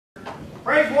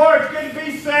Praise the Lord, it's good to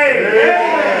be saved.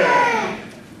 Amen.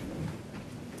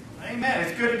 Amen.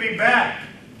 It's good to be back.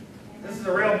 This is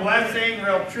a real blessing,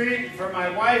 real treat for my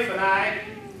wife and I.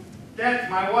 That's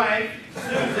my wife,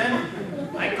 Susan.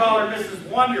 I call her Mrs.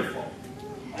 Wonderful.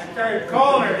 I started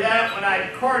calling her that when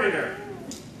I courted her.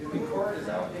 Did we court? Is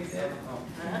that what they did? Oh.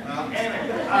 Anyway,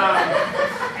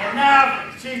 and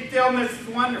now she's still Mrs.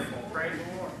 Wonderful. Praise the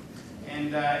Lord.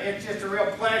 And it's just a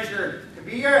real pleasure to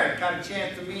be here. I got a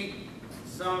chance to meet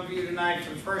some of you tonight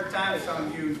for the first time, some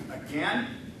of you again.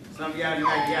 Some of you haven't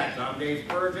met yet. So I'm Dave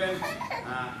Spurgeon.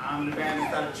 I'm an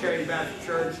evangelist out of Charity Baptist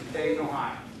Church in Dayton,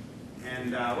 Ohio.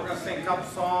 And we're going to sing a couple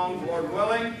songs, Lord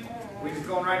willing. We just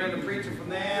going right into preaching from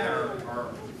then,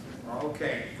 or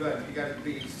okay, good. You guys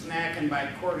be snacking by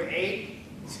 7:45.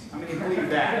 How many believe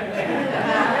that?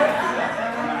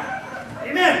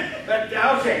 Amen. But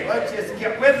okay, let's just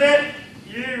get with it.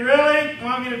 You really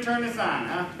want me to turn this on,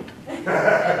 huh?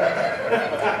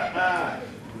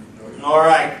 All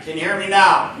right. Can you hear me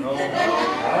now? No.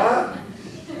 I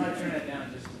might turn it down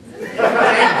just.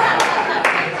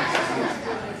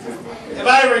 If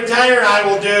I retire, I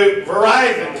will do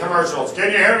Verizon commercials.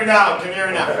 Can you hear me now? Can you hear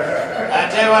me now? I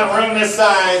tell you what, a room this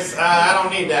size, I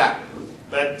don't need that.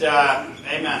 But,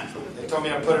 amen. They told me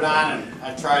to put it on, and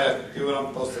I try to do what I'm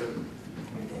supposed to do.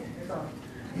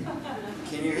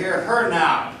 Can you hear her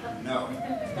now? No.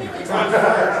 Which one's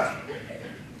first?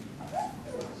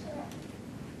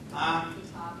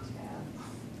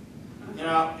 You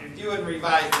know, if you would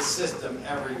revise the system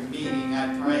every meeting,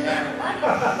 I'd probably have it right now.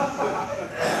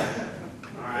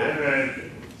 All right.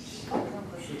 Amen.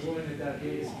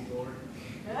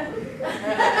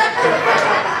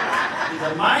 He's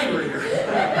a mind reader.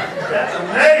 That's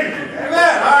amazing.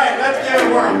 Amen. All right, let's get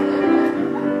it working.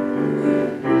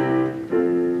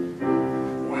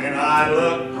 When I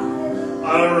look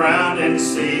around and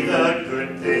see the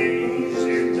good things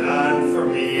you've done for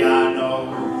me, I know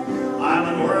I'm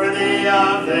unworthy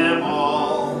of them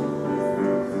all.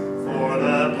 For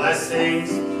the blessings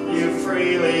you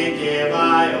freely give,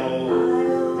 I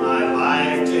owe my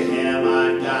life to Him.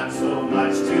 I've got so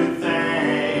much to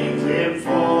thank Him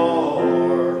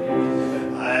for.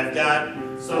 I've got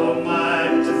so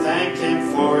much to thank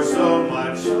Him for, so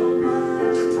much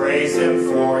to praise Him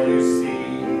for. You see,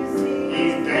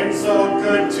 He's been so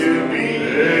good to me.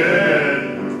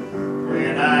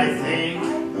 When I think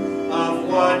of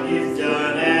what He's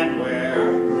done and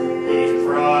where He's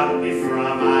brought me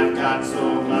from, I've got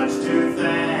so much to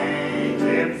thank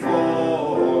Him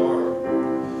for.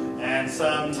 And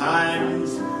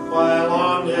sometimes while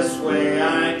on this way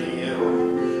I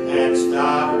kneel and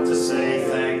stop to say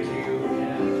thank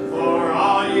you for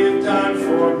all you've done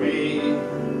for me.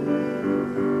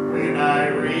 When I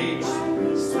reach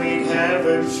sweet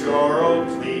heaven's shore, oh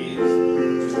please,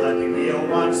 just let me kneel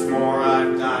once more.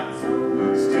 I've got so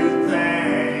much to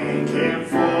thank Him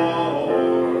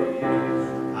for.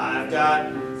 I've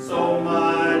got so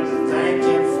much to thank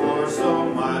Him for, so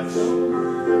much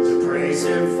to praise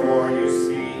Him for. You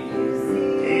see,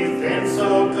 He's been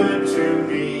so good to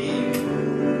me.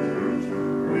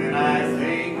 When I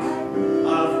think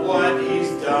of what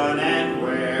He's done and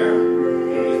where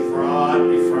He's brought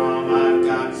me from, I've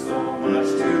got so much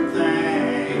to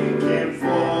thank Him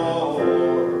for.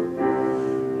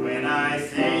 When I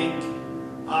think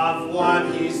of what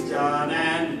He's done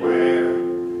and where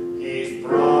He's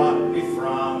brought me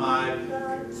from, I've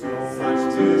got so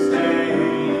much to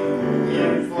thank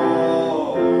Him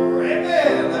for.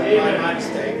 Amen. That's my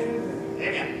mistake.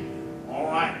 Amen. All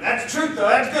right. That's the truth, though.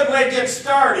 That's a good way to get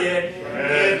started.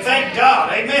 And thank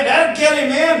God. Amen. That'll get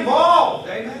Him involved.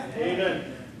 Amen. Amen.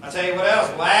 I'll tell you what else.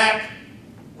 Lack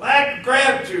of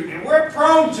gratitude. And we're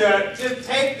prone to just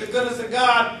take the goodness of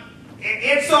God.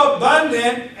 It's so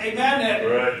abundant, amen, that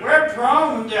we're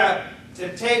prone to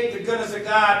take the goodness of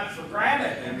God for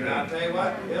granted. And I'll tell you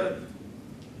what,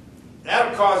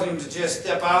 that'll cause Him to just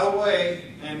step out of the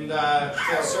way, and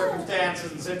so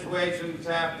circumstances and situations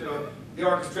have to be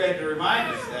orchestrated to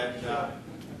remind us that,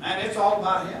 man, it's all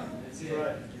about Him.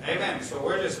 Amen. So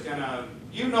we're just going to,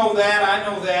 you know that, I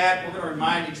know that, we're going to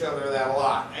remind each other of that a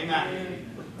lot. Amen.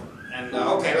 And,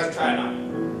 okay, let's try it now.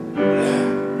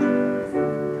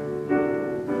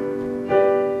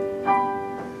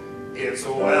 It's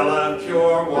a well of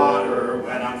pure water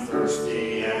when I'm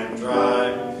thirsty and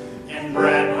dry, and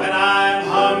bread when I'm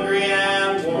hungry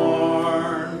and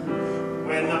worn.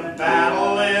 When the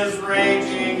battle is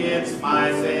raging, it's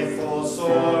my faithful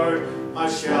sword, my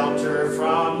shelter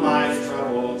from life's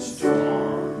troubled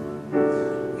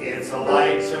storm. It's a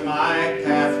light to my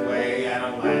pathway and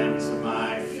a lamp to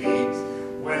my feet.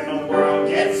 When the world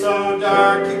gets so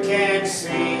dark you can't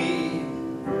see,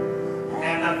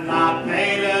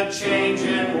 a change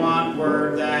in one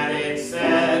word that it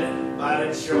said, but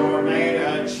it sure made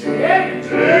a change.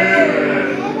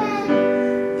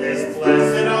 This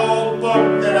blessed old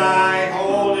book that I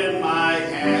hold in my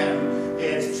hand,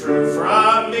 it's true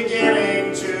from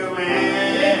beginning to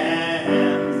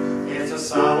end. It's a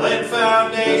solid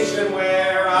foundation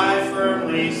where I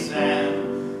firmly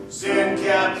stand. Sin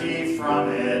kept me from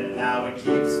it, now it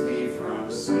keeps me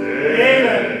from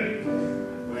sin.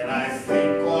 When I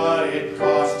think what it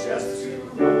costs just to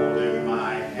hold in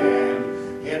my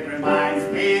hand, it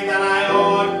reminds me that I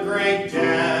owe a great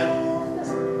debt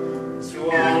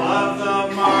to all of the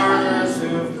martyrs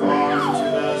who've gone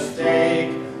to the stake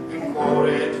and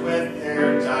quoted with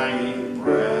their dying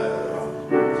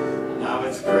breath. Now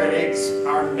its critics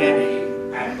are many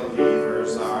and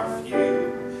believers are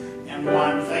few, and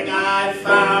one thing I've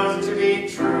found to be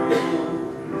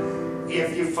true: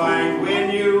 if you find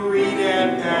when you read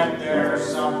it that there's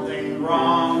something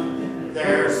wrong,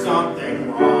 there's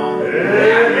something wrong.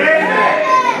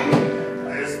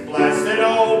 This blessed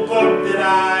old book that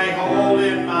I hold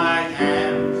in my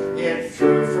hand, it's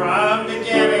true from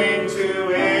beginning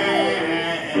to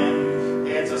end.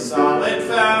 It's a solid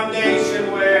foundation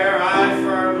where I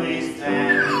firmly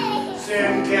stand.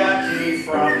 Sin kept me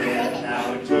from it,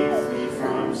 now it keeps me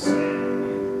from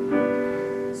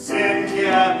sin. Sin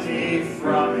kept me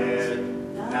from it,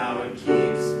 now it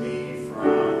keeps me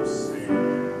from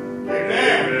sin.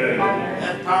 Amen.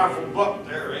 That's a powerful book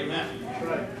there, amen.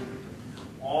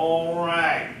 All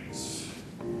right.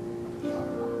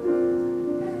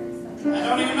 I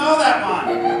don't even know that one.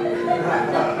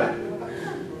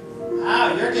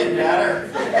 Wow, you're getting better.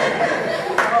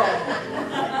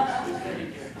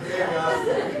 There you go.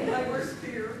 My worst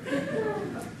fear.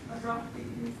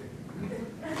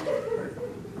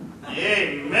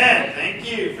 Amen. Thank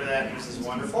you for that, Mrs.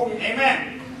 Wonderful.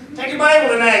 Amen. Take your Bible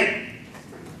tonight.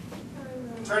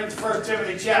 Turn it to 1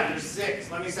 Timothy chapter 6.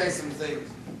 Let me say some things.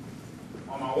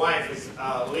 Well, my wife is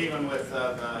leaving with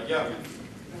the young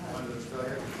ones.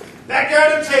 Back there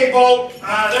at the table,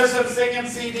 there's some singing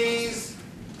CDs.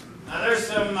 There's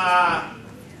some,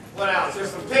 what else?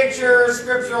 There's some pictures,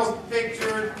 scriptural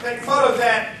pictures, photos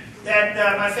that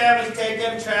my family's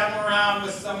taken, traveling around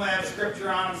with some have scripture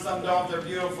on them, some don't. They're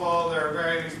beautiful, they're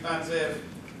very inexpensive.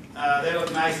 They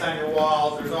look nice on your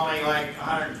walls. There's only like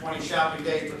 120 shopping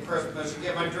days for Christmas. You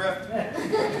get my drift?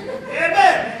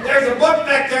 Amen. There's a book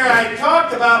back there I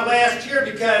talked about last year,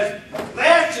 because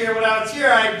last year when I was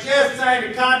here, I just signed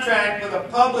a contract with a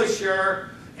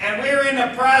publisher, and we were in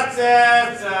the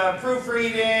process of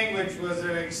proofreading, which was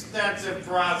an extensive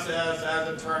process as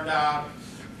it turned out.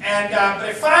 And but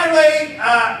it finally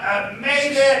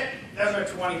made it. Those are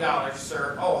 $20,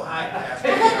 sir. Oh, hi,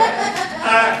 Pastor.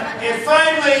 It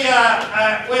finally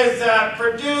was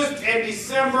produced in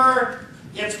December.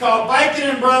 It's called Biking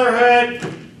and Brotherhood,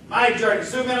 My Journey.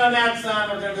 Zoom in on that, son.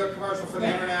 We're going to do a commercial for the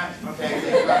internet. Okay,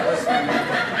 thanks for listening.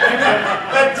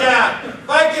 But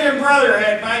Biking and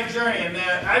Brotherhood, My Journey. And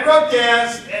I wrote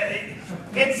this.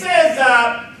 It says,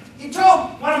 he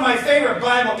told one of my favorite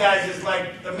Bible guys is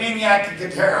like the maniac of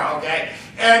Gadara, okay?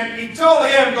 And he told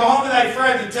him, go home to thy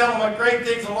friends and tell them what great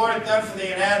things the Lord had done for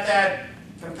thee, and have that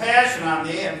compassion on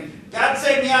thee. And God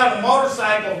saved me out of the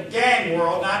motorcycle gang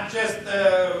world, not just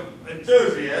the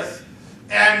enthusiasts.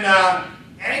 And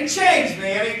he changed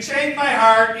me, and he changed my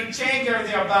heart, and he changed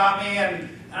everything about me. And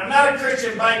I'm not a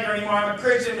Christian biker anymore. I'm a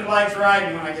Christian that likes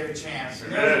riding when I get a chance.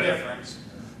 And there's a difference.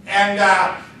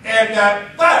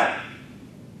 But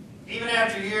even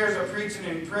after years of preaching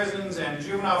in prisons and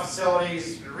juvenile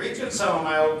facilities, reaching some of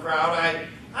my old crowd,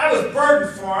 I was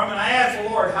burdened for them, and I asked the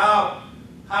Lord, how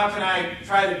can I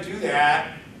try to do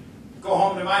that, go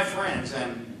home to my friends?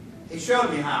 And He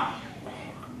showed me how.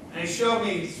 And He showed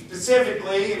me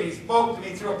specifically, and He spoke to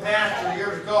me through a pastor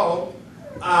years ago,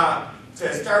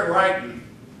 to start writing.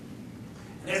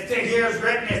 And this thing here is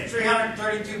written, it's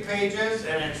 332 pages,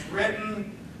 and it's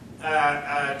written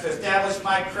to establish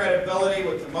my credibility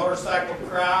with the motorcycle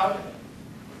crowd,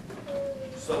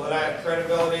 so that I have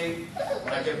credibility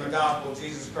when I give them the gospel of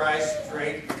Jesus Christ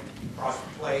straight across the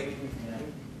plate,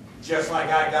 just like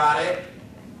I got it,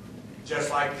 just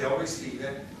like they'll receive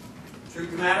it. Truth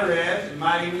of the matter is, it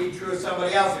might even be true of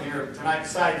somebody else in here tonight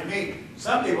besides me,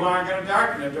 some people aren't going to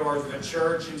darken the doors of the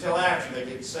church until after they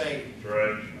get saved. That's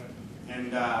right.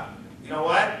 And you know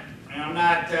what? I'm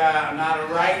not a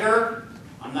writer.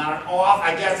 I'm not an author.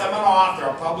 I guess I'm an author,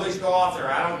 a published author.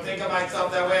 I don't think of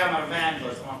myself that way. I'm an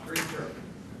evangelist. I'm a preacher.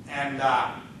 And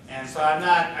so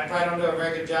I probably don't do a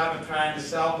very good job of trying to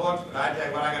sell books, but I tell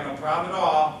you what, I got no problem at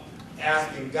all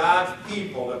asking God's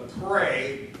people to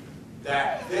pray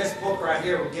that this book right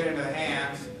here will get into the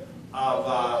hands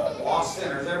lost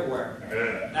sinners everywhere.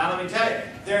 Yeah. Now let me tell you,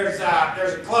 there's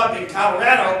a club in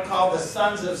Colorado called the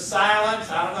Sons of Silence.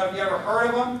 I don't know if you ever heard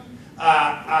of them.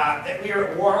 That we were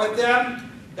at war with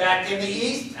them back in the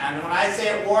East. And when I say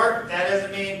at war, that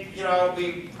doesn't mean, you know,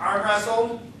 we arm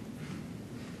wrestled.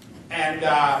 And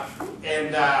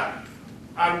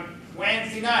on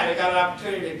Wednesday night, I got an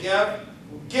opportunity to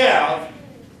give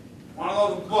one of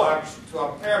those books to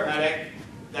a paramedic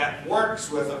that works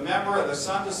with a member of the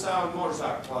Sons of Silence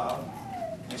Motorcycle Club.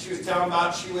 And she was telling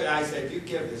about, I said, you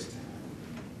give this to him.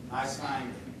 I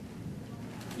signed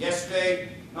it. Yesterday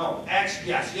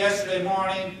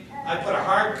morning, I put a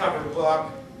hardcover book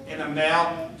in the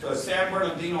mail to a San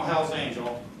Bernardino Hells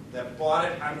Angel that bought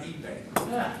it on eBay.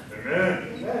 Yeah.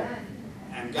 Amen.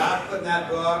 And God put in that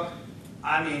book,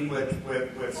 I mean, with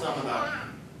some of the,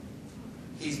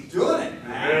 He's doing it,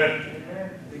 man. Amen.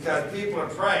 Because people are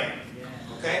praying.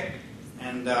 Okay?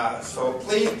 And so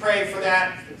please pray for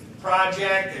that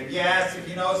project. And yes, if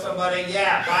you know somebody,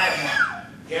 yeah, buy one.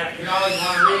 Yeah, you know, you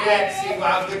want to read it, see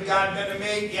how good God's been to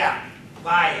me? Yeah,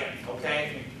 buy it.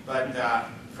 Okay? But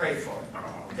pray for it.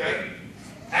 Okay?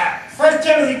 1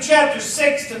 Timothy chapter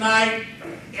 6 tonight,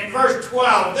 in verse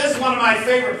 12. This is one of my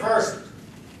favorite verses.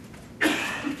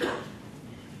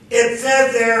 It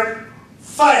says there,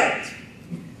 fight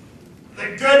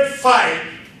the good fight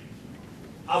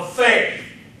of faith.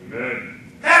 Amen.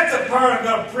 That's the part I'm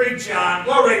going to preach on.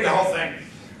 We'll read the whole thing.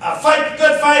 Fight the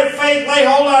good fight of faith, lay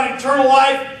hold on eternal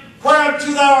life,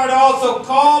 whereunto thou art also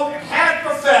called, and hast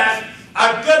professed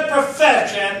a good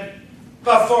profession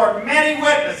before many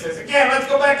witnesses. Again, let's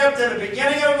go back up to the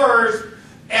beginning of the verse.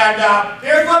 And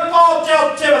here's what Paul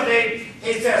tells Timothy.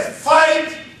 He says,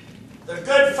 fight the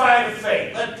good fight of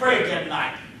faith. Let's pray again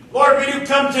tonight. Lord, we do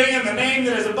come to you in the name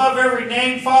that is above every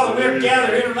name. Father, we are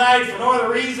gathered here tonight for no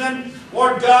other reason,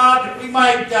 Lord God, that we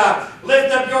might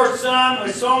lift up your Son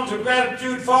with songs of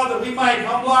gratitude, Father, that we might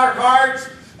humble our hearts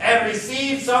and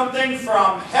receive something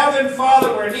from heaven,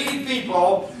 Father. We're needy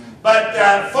people, but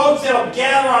folks that will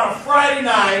gather on a Friday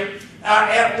night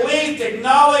at least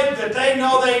acknowledge that they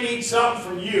know they need something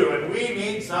from you, and we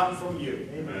need something from you.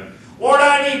 Amen. Lord,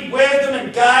 I need wisdom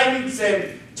and guidance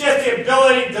and just the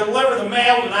ability to deliver the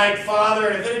mail tonight, Father.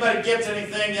 And if anybody gets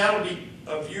anything, that'll be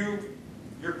of you,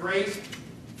 your grace.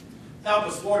 Help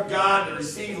us, Lord God, to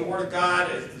receive the Word of God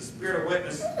as the Spirit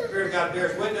of God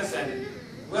bears witness. And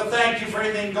we'll thank you for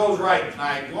anything that goes right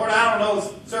tonight. Lord, I don't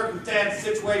know circumstance,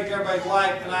 situation in everybody's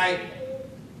life tonight,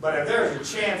 but if there's a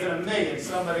chance in a million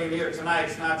somebody in here tonight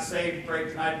is not saved, pray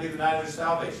tonight to be the night of their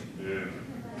salvation. Yeah.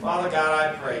 Father God,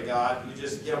 I pray, God, you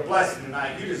just get a blessing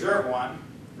tonight. You deserve one.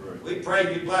 We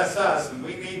pray you bless us, and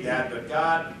we need that, but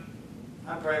God,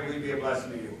 I pray we be a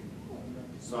blessing to you.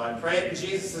 So I pray it in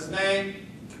Jesus' name,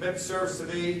 commit the service to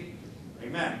thee.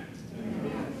 Amen.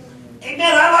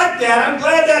 Amen. I like that. I'm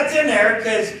glad that's in there,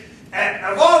 because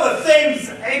of all the things,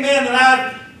 amen, that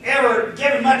I've ever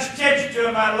given much attention to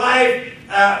in my life,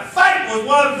 fighting was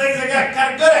one of the things I got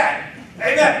kind of good at.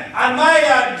 Amen. On my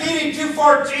DD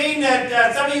 214,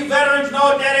 that some of you veterans know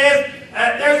what that is,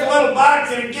 there's a little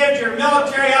box and it gives your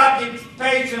military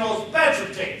occupational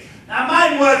specialty. Now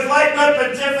mine was light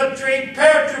weapons infantry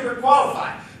paratrooper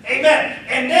qualified. Amen.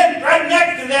 And then right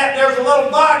next to that there's a little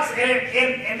box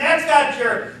and that's got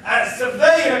your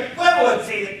civilian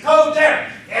equivalency, the code there.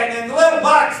 And in the little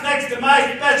box next to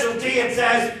my specialty it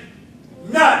says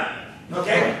none.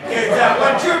 Okay?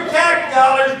 What your tax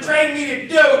dollars trained me to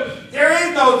do, there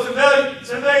is no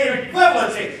civilian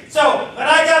equivalency. So, when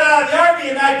I got out of the Army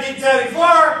in 1974,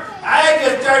 I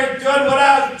just started doing what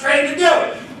I was trained to do.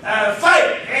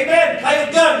 Fight, amen, play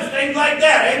with guns, things like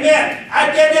that, amen. I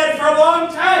did that for a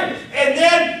long time. And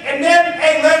then,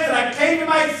 hey, listen, I came to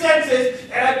my senses,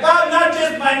 and I bowed not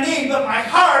just my knee, but my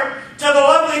heart to the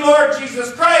lovely Lord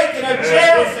Jesus Christ in a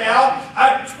jail cell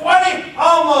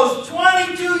almost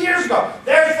 22 years ago.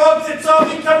 There's folks that saw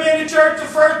me come into church the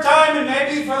first time and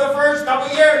maybe for the first couple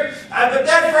of years. But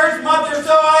that first month or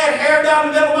so I had hair down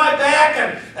the middle of my back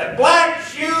and black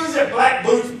shoes and black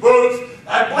boots,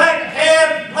 black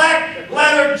hat, black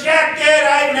leather jacket.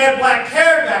 I even had black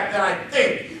hair back then, I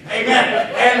think. Amen.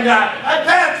 And my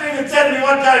pastor even said to me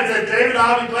one time, he said, David,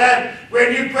 I'll be glad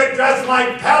when you quit dressing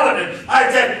like Paladin. I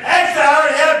said, actually, I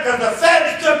already have because the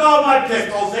feds took all my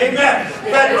pistols. Amen.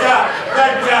 But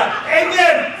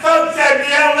amen. Folks said,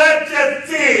 yeah, let's just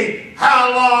see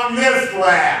how long this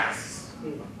lasts.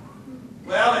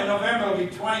 Well, in November it'll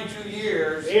be 22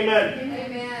 years. Amen.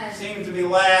 Amen. Seems to be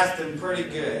lasting pretty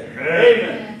good.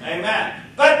 Amen. Amen.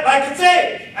 But like I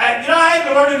say, I had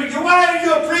to learn to do. Why are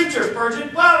you a preacher,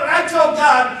 Spurgeon? Well, I told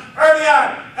God early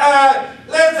on,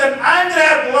 listen, I'm going to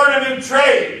have to learn a new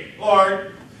trade,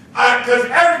 Lord. because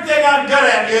everything I'm good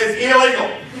at is illegal.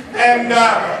 And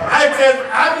I said,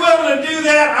 I'm willing to do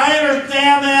that. I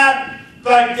understand that.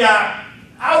 But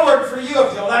I'll work for you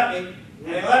if you'll let me.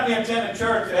 And he let me attend a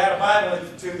church that had a Bible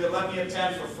Institute that let me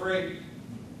attend for free.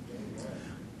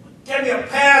 Give me a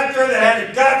pastor that had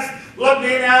the guts, look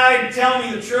me in the eye and tell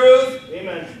me the truth.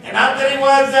 Amen. And not that he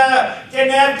was,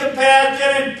 didn't have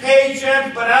compassion and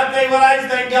patience, but I'll tell you what I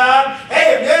thank God.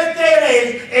 Hey, in this day and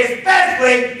age,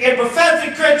 especially in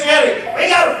professing Christianity, we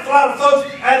got a lot of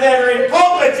folks that are in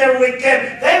pulpits every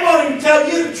weekend. They won't even tell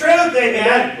you the truth,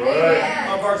 amen. Right.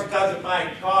 Of course, because it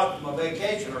might cost them a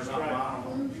vacation or something. I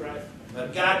don't know.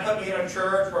 But God put me in a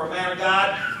church where a man of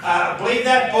God believed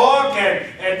that book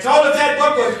and told us that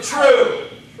book was true.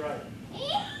 Right.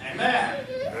 Amen.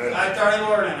 So I started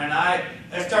learning and I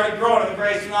started growing in the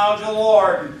grace and knowledge of the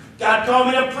Lord. And God told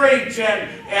me to preach. And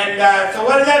so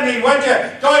what does that mean? What you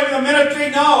go into the ministry?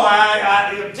 No.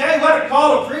 I tell you what, a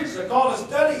call to preach is a call to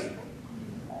study.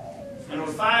 And it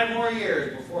was 5 more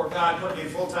years before God put me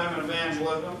full-time in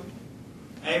evangelism.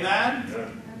 Amen? Yeah.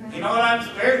 You know what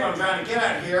here's what I'm trying to get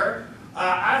at here.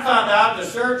 I found out to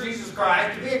serve Jesus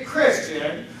Christ, to be a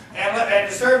Christian, and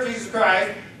to serve Jesus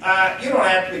Christ, you don't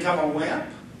have to become a wimp.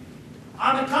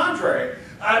 On the contrary,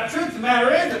 the truth of the matter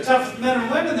is, the toughest men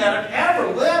and women that have ever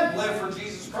lived live for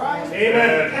Jesus Christ.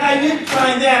 Amen. And you can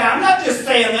find that. I'm not just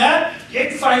saying that. You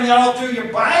can find that all through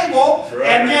your Bible, right.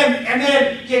 and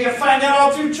then you can find that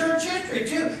all through church history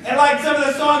too. And like some of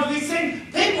the songs we sing,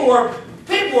 people were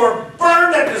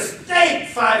burned at the stake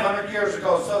 500 years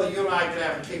ago so that you and I could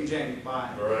have a King James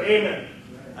Bible. Right. Amen.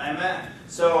 Amen.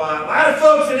 So a lot of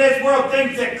folks in this world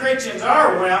think that Christians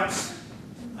are wimps,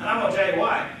 and I'm going to tell you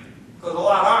why. Because a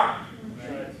lot are.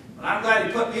 Right. And I'm glad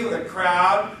He put me with a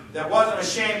crowd that wasn't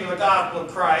ashamed of the gospel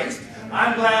of Christ.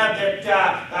 I'm glad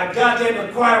that God didn't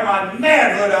require my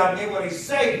manhood of me when He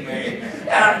saved me. And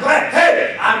I'm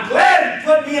glad He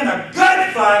put me in a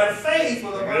good fight of faith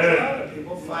with a bunch of other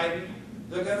people fighting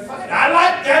the good fight. I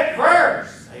like that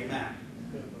verse. Amen.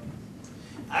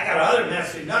 I got another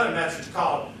message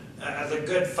called The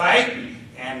Good Fight.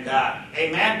 And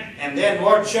amen. And then the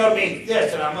Lord showed me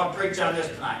this, and I'm going to preach on this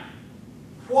tonight.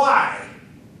 Why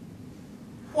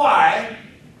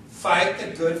fight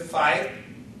the good fight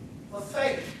of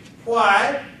faith?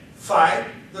 Why fight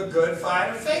the good fight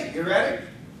of faith? You ready?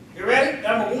 You ready?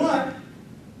 Number one,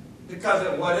 because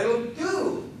of what it'll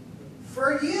do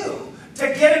for you. To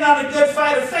get in on a good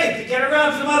fight of faith, to get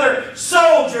around some other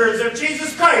soldiers of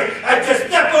Jesus Christ, and to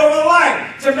step over the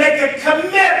line, to make a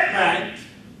commitment,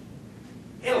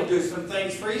 it'll do some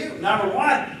things for you. Number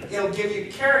one, it'll give you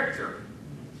character.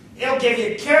 It'll give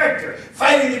you character.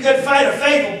 Fighting the good fight of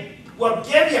faith will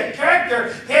give you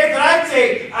character. Here's what I'd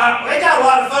say. We got a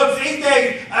lot of folks these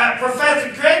days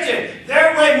professing Christian.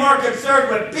 They're way more concerned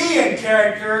with being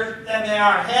characters than they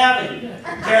are having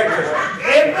characters.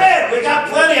 Amen. We got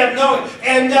plenty of knowing.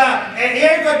 And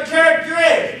here's what character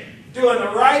is. Doing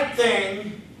the right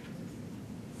thing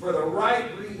for the right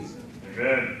reason.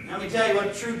 Amen. Let me tell you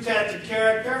what true test of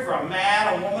character for a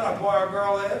man, a woman, a boy, or a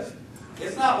girl is.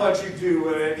 It's not what you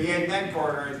do in the amen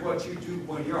corner. It's what you do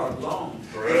when you're alone.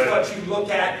 Right. It's what you look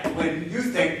at when you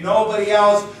think nobody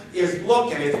else is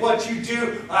looking. It's what you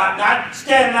do, not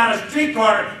standing on a street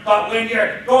corner, but when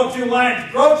you're going through line at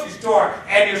the grocery store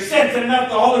and you're sensing enough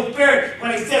the Holy Spirit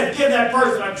when He says, give that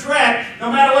person a tract, no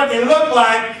matter what they look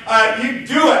like, you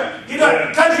do it. You know,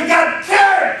 because you got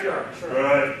character.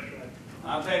 Right.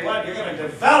 I'll tell you what, you're going to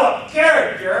develop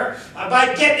character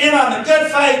by getting in on the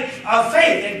good fight of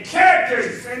faith. And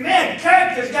character's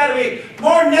got to be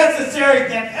more necessary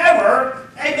than ever,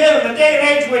 amen, in the day and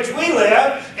age in which we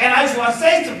live. And I just want to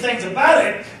say some things about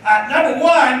it. Number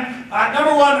one,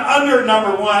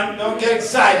 don't get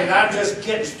excited, I'm just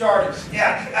getting started.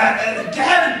 Yeah, having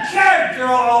character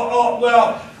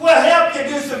will help you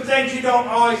do some things you don't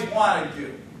always want to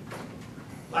do.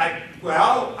 Like,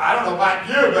 well, I don't know about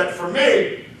you, but for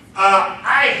me,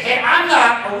 I'm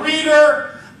not a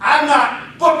reader. I'm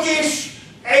not bookish.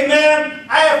 Amen.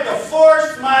 I have to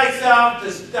force myself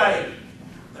to study.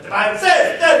 But the Bible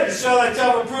says, study to show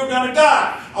thyself approved unto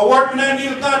God. A workman that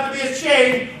needeth not to be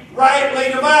ashamed,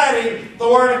 rightly dividing the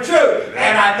word of truth.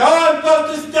 And I know I'm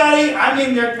supposed to study. I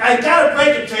mean, I got to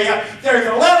break it to you. There's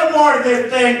a little more to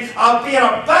this thing of being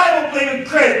a Bible-believing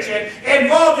Christian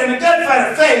involved in a good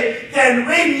fight of faith than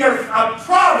reading a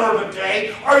proverb a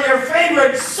day or your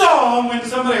favorite song when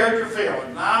somebody hurt your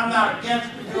feelings. Now, I'm not against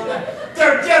doing that.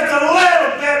 There's just a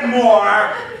little bit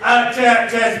more to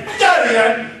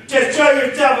studying to show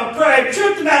yourself approved. The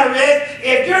truth of the matter is,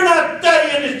 if you're not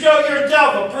studying to show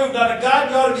yourself approved unto God,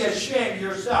 you ought to be ashamed of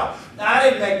yourself. Now, I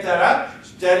didn't make that up.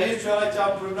 Steady as till I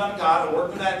prove unto God, a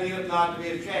workman that needeth not to be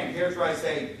ashamed. Here's where I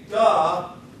say,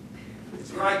 duh.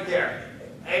 It's right there.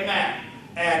 Amen.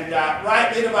 And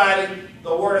rightly dividing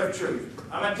the word of truth.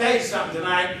 I'm going to tell you something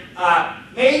tonight. I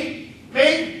don't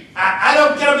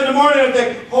get up in the morning and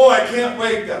think, oh, I can't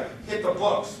wait to hit the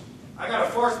books. I got to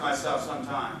force myself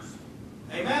sometimes.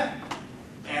 Amen.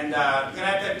 And you're going to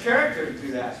have character to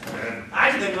do that. I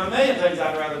can think of a million things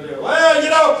I'd rather do. Well, you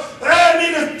know, I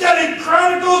need to study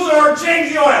Chronicles or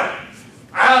change the oil.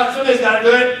 Somebody's got to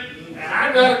do it. And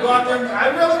I'd rather go out there and I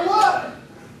really would.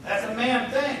 That's a man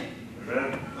thing.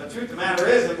 Amen. But the truth of the matter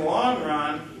is, in the long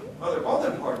run, well, they're both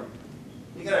important.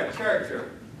 You got to have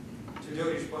character to do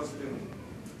what you're supposed to do.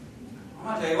 I'm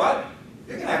going to tell you what,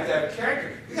 you're going to have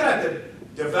character. You're going to have to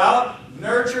develop,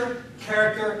 nurture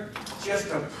character just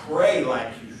to pray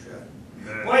like you should.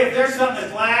 Amen. Boy, if there's something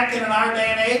that's lacking in our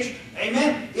day and age,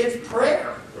 amen, it's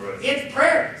prayer. Right. It's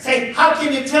prayer. Say, how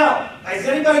can you tell? Has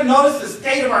anybody noticed the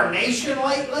state of our nation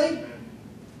lately?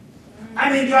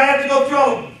 I mean, do I have to go through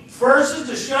all the verses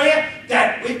to show you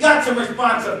that we've got some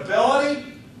responsibility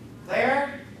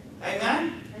there?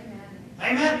 Amen?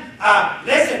 Amen.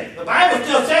 Listen, the Bible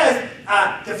still says,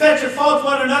 confess your faults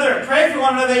one another and pray for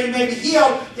one another that you may be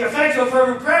healed. The effectual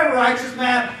fervent prayer of a righteous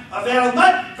man availeth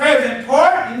much. Prayer is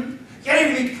important. You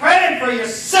can't even be praying for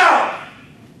yourself.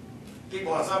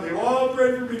 Some people, oh,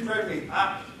 pray for me, pray for me.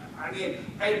 I mean,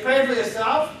 are you praying for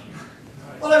yourself?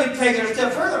 Well, let me take it a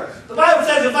step further. The Bible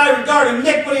says, if I regard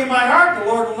iniquity in my heart, the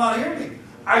Lord will not hear me.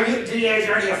 Is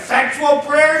there any effectual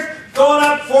prayers going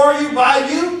up for you, by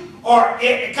you? Or,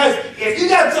 because if you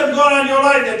got something going on in your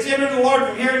life that's hindering the Lord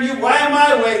from hearing you, why am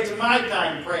I wasting my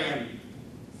time praying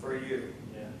for you?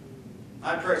 Yeah.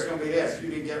 My prayer is going to be this. You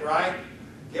need to get right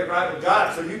with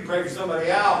God so you can pray for somebody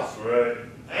else. Right.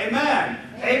 Amen.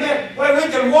 Amen. Well, we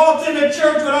can waltz into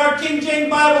church with our King James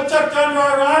Bible tucked under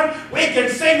our arm. We can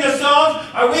sing the songs,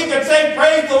 or we can say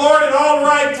praise the Lord at all the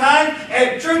right times.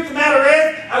 And the truth of the matter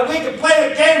is, we can play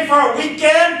the game for a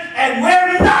weekend, and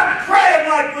we're not praying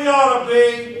like we ought to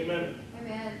be. Amen.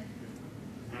 Amen.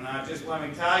 And just let me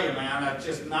tell you, man, that's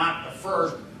just not the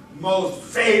first most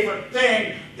favorite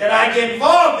thing that I get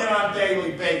involved in on a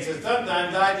daily basis.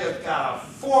 Sometimes I just gotta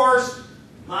force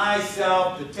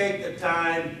myself to take the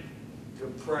time to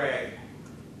pray.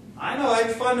 I know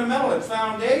it's fundamental, it's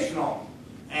foundational.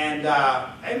 And,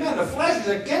 amen, the flesh is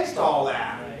against all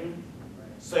that.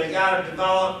 So you got to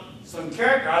develop some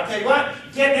character. I'll tell you what,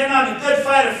 getting in on the good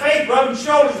fight of faith, rubbing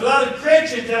shoulders with other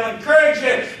Christians, they'll encourage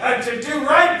you to do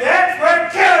right. That's where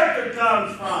character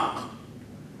comes from.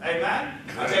 Amen?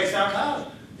 I'll tell you something else.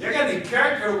 You're going to need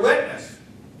character to witness.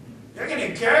 You're going to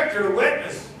need character to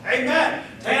witness. Amen.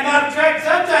 Stand out of track.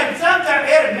 Sometimes,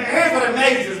 here's what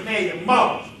amazes me the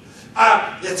most.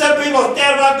 Some people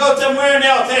stand up and go somewhere and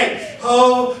they'll say,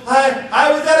 oh, I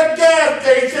was at a gas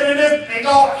station and this big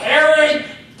old hairy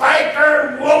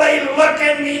biker, woolly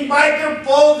looking mean biker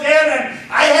pulls in and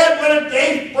I had one of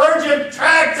Dave Spurgeon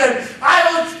tracks and I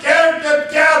was scared to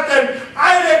death and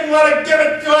I didn't want to give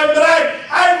it to him, but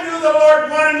I knew the Lord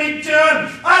wanted me to, and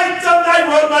I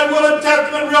wrote my will and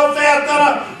testament real fast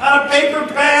on a paper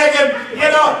bag, and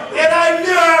and I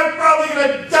knew I was probably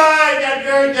going to die that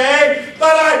very day, but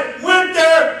I went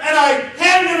there and I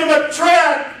handed him a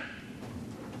tract,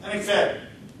 and he said,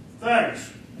 thanks.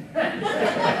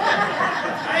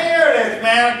 I hear this,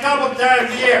 man, a couple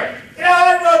times a year. I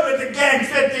rode with the gang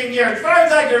 15 years. As far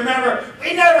as I can remember,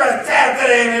 we never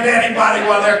assassinated anybody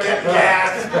while they're getting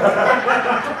gas.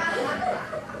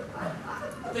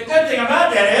 The good thing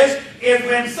about that is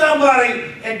when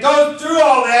somebody goes through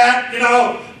all that,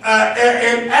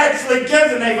 and actually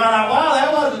gives and they find out, wow,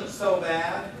 that wasn't so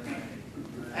bad.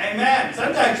 Amen.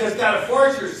 Sometimes you just got to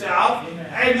force yourself.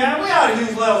 Amen. We ought to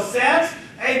use a little sense.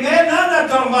 Amen. Now, I'm not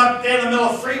talking about in the middle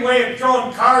of the freeway and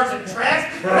throwing cars and trash.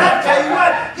 But I'll tell you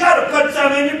what, you ought to put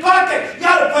some in your pocket. You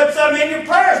ought to put some in your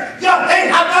purse. Hey,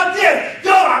 how about this?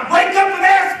 Wake up and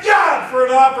ask God for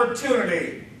an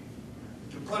opportunity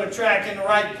to put a track in the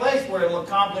right place where it'll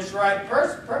accomplish the right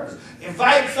purpose.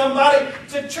 Invite somebody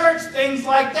to church, things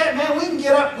like that. Man, we can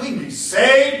get up, we can be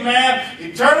saved, man,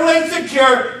 eternally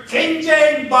secure, King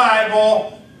James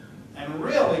Bible, and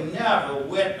really never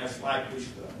witness like we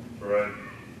should. Right.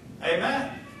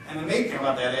 Amen. And the neat thing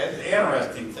about that is, the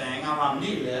interesting thing, I don't know how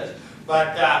neat it is,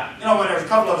 but, when there's a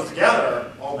couple of us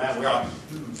together, oh man, we all,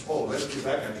 let's get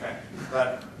back on track.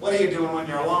 But what are you doing when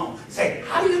you're alone? Say,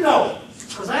 how do you know?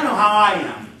 Because I know how I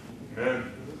am.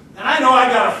 Amen. And I know I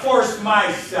got to force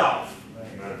myself.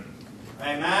 Amen.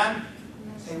 Amen.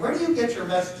 Say, where do you get your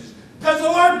messages? Because the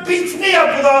Lord beats me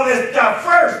up with all this stuff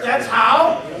first. That's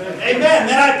how. Amen.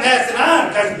 Then I pass it on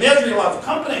because misery loves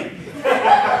company.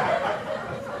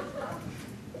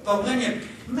 But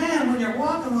when you're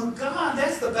walking with God,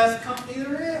 that's the best company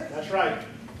there is. That's right.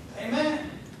 Amen.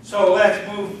 So let's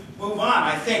move on.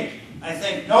 I think,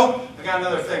 nope, I got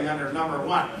another thing under number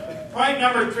 1. Point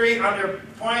number 3 under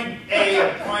point A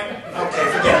of point, okay,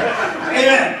 forget it.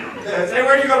 Amen. Say,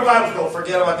 where do you go to Bible school?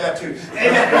 Forget about that too.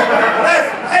 Amen.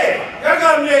 Listen, hey, you're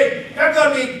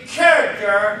going to need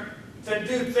character to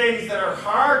do things that are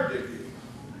hard to do.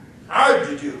 Hard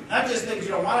to do. Not just things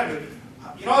you don't want to do.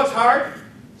 You know what's hard?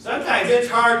 Sometimes it's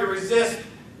hard to resist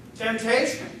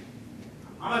temptation.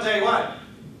 I'm going to tell you what.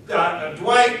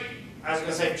 I was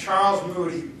going to say Charles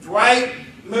Moody. Dwight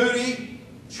Moody,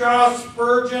 Charles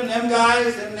Spurgeon, them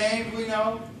guys, them names we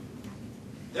know,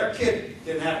 their kid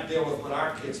didn't have to deal with what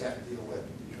our kids have to deal with.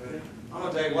 I'm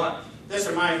going to tell you what. This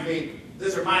reminds me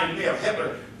of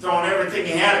Hitler throwing everything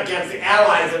he had against the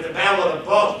Allies at the Battle of the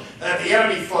Bulge, that the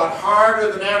enemy fought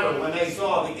harder than ever when they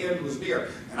saw the end was near.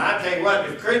 And I tell you what,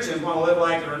 if Christians want to live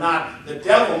like it or not, the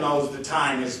devil knows the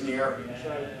time is near.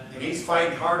 And he's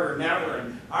fighting harder than ever.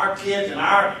 And our kids and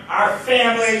our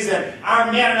families and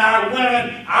our men and our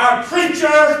women, our preachers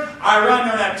are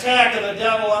under an attack of the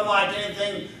devil unlike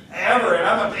anything ever.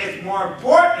 And it's more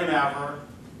important than ever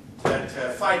to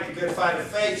fight the good fight of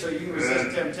faith so you can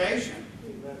resist temptation.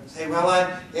 Say, well,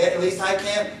 at least I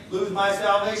can't lose my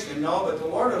salvation. No, but the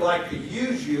Lord would like to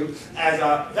use you as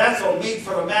a vessel meet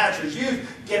for the master's use.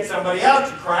 Get somebody else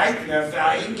to Christ. And if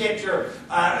he can get your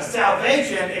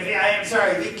salvation,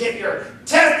 if he can get your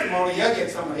testimony, you'll get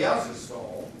somebody else's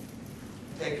soul.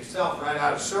 Take yourself right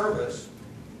out of service.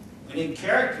 We need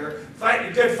character.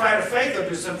 Fighting a good fight of faith will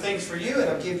do some things for you.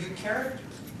 It'll give you character.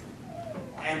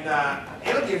 And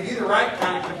it'll give you the right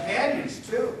kind of companions,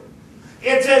 too.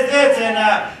 It says this in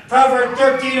Proverbs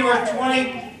 13, verse 20,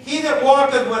 he that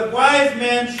walketh with wise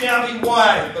men shall be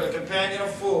wise, but a companion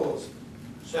of fools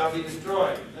shall be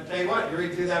destroyed. I'll tell you what, you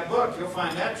read through that book, you'll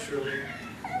find that true.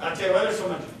 I'll tell you what, there's so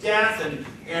much death and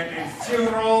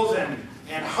funerals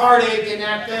and heartache in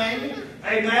that thing.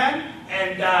 Amen?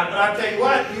 But I'll tell you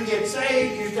what, you get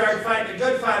saved, you start fighting a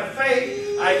good fight of faith,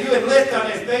 you enlist on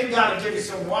this thing, God will give you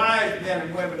some wise men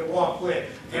and women to walk with.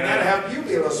 And that'll help you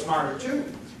be a little smarter too.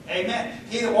 Amen.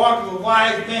 He that walketh with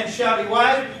wise men shall be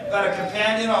wise, but a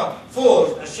companion of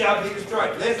fools shall be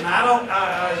destroyed. Listen, I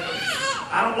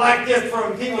don't like this for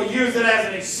when people use it as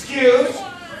an excuse,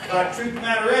 but the truth of the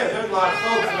matter is, there's a lot of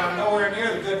folks that are nowhere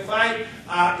near the good fight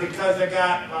because they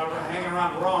got hanging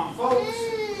around the wrong folks.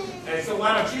 And so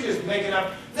why don't you just make it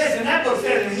up? Listen, that book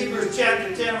says in Hebrews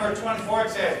chapter 10, verse 24,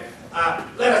 it says,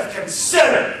 let us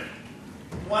consider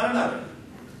one another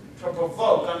to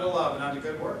provoke unto love and unto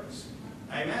good works.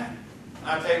 Amen.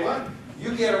 I'll tell you what,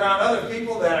 you get around other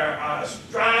people that are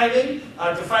striving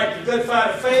to fight the good fight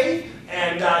of faith,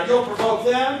 and you'll provoke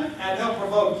them, and they'll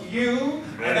provoke you.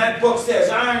 And that book says,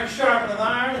 iron sharpeneth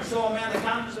iron, and so a man the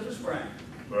countenance of his friend.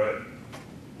 Right.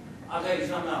 I'll tell you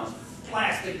something else.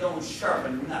 Plastic don't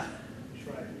sharpen nothing. That's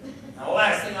right. Now, the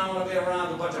last thing I want to be around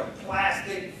is a bunch of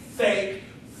plastic, fake,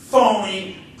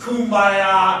 phony,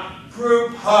 kumbaya,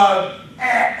 group hug,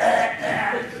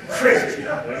 Christian.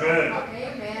 Amen.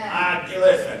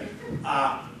 Listen,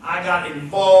 I got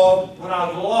involved when I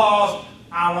was lost.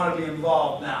 I want to be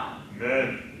involved now.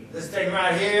 Amen. This thing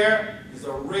right here is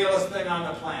the realest thing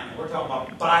on the planet. We're talking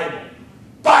about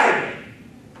Bible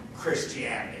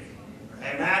Christianity.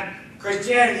 Amen?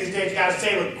 Christianity these days you got to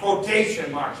say with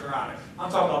quotation marks around it. I'm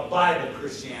talking about Bible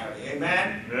Christianity.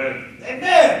 Amen?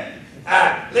 Amen.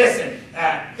 Amen. Listen,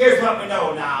 here's what we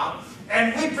know now.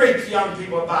 And we preach to young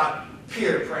people about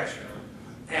peer pressure.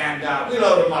 And we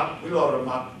load them up. We load them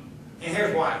up. And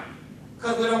here's why.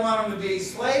 Because we don't want them to be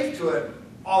slaves to it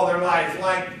all their life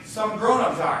like some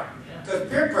grown-ups are. Because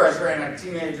peer pressure ain't a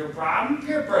teenager problem.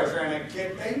 Peer pressure ain't a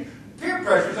kid thing. Peer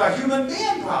pressure is a human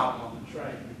being problem. That's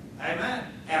right. Amen.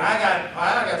 And I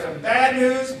got some bad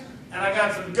news and I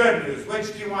got some good news.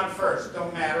 Which do you want first?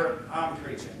 Don't matter. I'm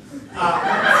preaching.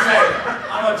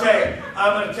 I'm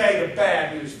going to tell you the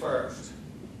bad news first.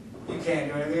 You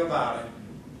can't do anything about it.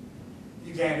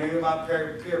 You can't do anything about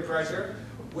peer pressure.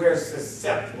 We're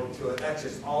susceptible to it. That's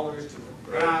just all there is to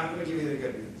it. Let me give you the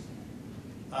good news.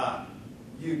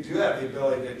 You do have the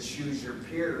ability to choose your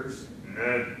peers.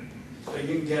 Amen. So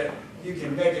you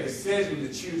can make a decision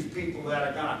to choose people that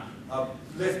are going to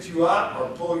lift you up or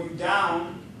pull you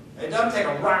down. It doesn't take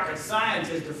a rocket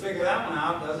scientist to figure that one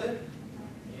out, does it?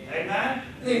 Amen?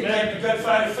 You need to make a good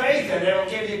fight of faith, and it'll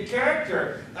give you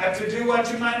character to do what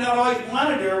you might not always want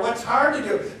to do or what's hard to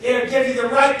do. It'll give you the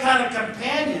right kind of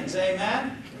companions.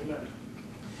 Amen? Amen.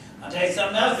 I'll tell you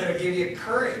something else. It'll give you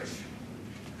courage.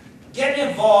 Getting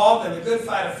involved in the good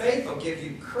fight of faith will give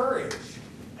you courage.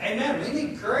 Amen. We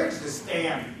need courage to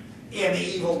stand in the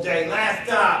evil day. Last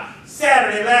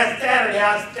Saturday,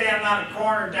 I was standing on a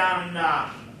corner down in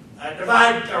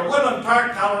Woodland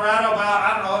Park, Colorado, about,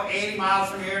 I don't know, 80 miles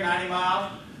from here, 90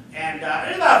 miles. And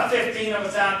there's about 15 of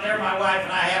us out there. My wife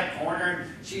and I have a corner,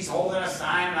 and she's holding a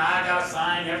sign, and I got a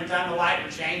sign. Every time the light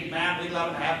would change, man, we'd let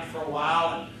them have it for a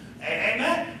while. And,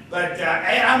 amen. But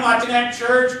hey, I'm watching that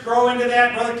church grow into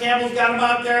that. Brother Campbell's got them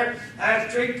out there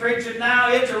street preaching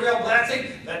now. It's a real blessing.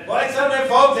 But boy, some of them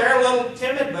folks, they're a little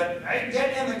timid, but hey,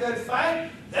 getting in the good fight,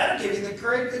 that'll give you the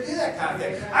courage to do that kind of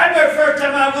thing. I remember the first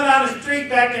time I went on the street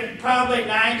back in probably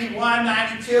 91,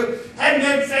 92. Hadn't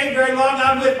been saved very long.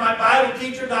 I'm with my Bible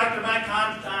teacher, Dr. Mike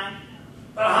Honstein.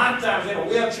 But Honstein was in a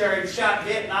wheelchair. He was shot in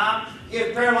Vietnam. He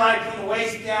was paralyzed from the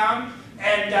waist down.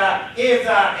 And he is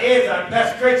the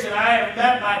best Christian I ever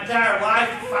met in my entire life.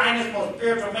 The finest, most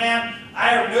spiritual man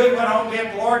I ever knew. He went home to be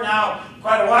with the Lord now,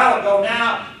 quite a while ago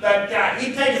now. But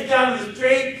he'd take us down to the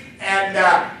street, and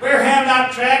we were handing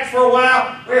out tracts for a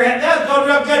while. That was going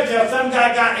real good till some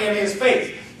guy got in his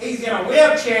face. He's in a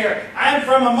wheelchair. I'm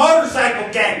from a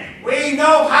motorcycle gang. We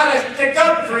know how to stick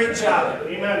up for each other.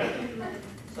 Amen.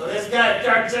 So this guy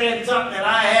started saying something, and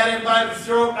I had him by the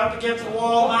throat up against the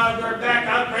wall, and I was back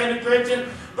out praying to Christian.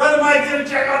 Brother Mike's in the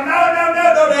chair going, no,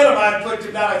 don't hit him. I put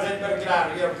him down. I said, better get out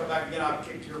of here. Come back and get out.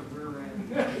 Kick your rear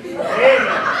end. Amen.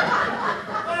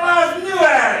 Well, I was new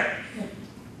at it.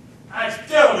 I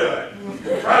still do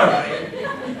it. Probably.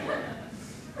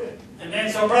 And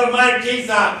then so Brother Mike,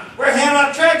 we're handing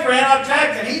out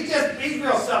tracts, and he's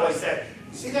real subtle. He said,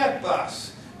 you see that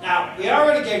bus? Now, we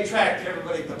already gave tracts to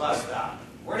everybody at the bus stop.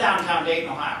 We're downtown Dayton,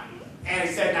 Ohio. And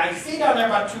he said, now you see down there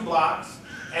about 2 blocks?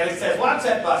 And he says, watch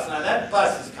that bus. Now that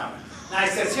bus is coming. Now he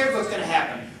says, here's what's going to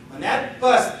happen. When that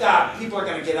bus stops, people are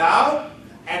going to get out,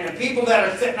 and the people that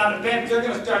are sitting on the bench, they're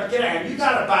going to start getting out. And you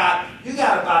got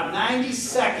about 90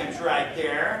 seconds right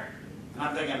there. And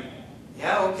I'm thinking,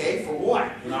 yeah, okay, for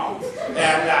what, you know?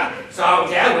 And so,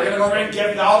 yeah, we're going to go over and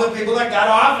give all the people that got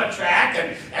off a track,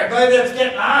 and everybody that's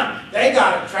getting on, they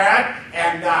got a track.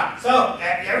 And so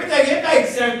everything, it made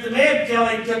sense to me until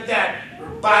he took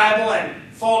that Bible and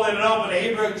folded it open to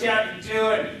Hebrews chapter 2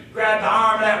 and grabbed the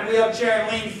arm of that wheelchair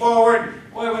and leaned forward.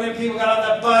 Boy, when the people got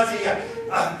on the bus, he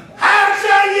how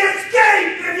shall ye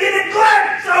escape if you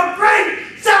neglect so great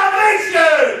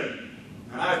salvation?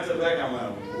 And I stood back and I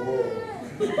went, whoa.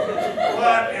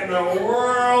 What in the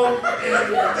world is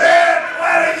this?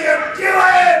 What are you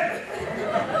doing?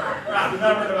 I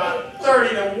numbered about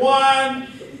 30 to 1.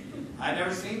 I've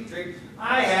never seen 3.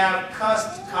 I have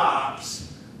cussed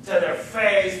cops to their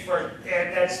face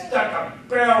that stuck a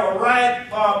barrel of riot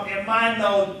pump in my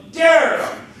nose. Dare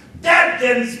them. That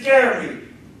didn't scare me.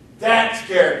 That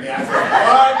scared me. I said,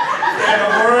 what in the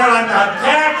world? I'm not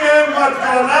packing. What's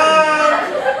going on?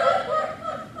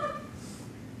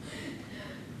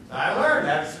 I learned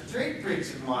that's what street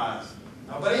preaching was.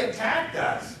 Nobody attacked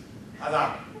us. I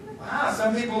thought, wow,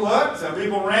 some people looked, some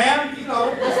people ran, you know,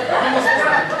 almost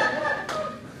done.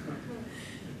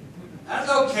 That's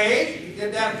okay. He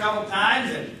did that a couple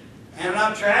times and handed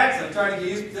out tracts and tried to get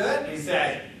used to it. And he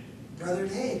said, Brother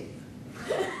Dave.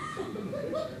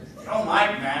 Oh,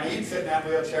 Mike, man, he'd sit in that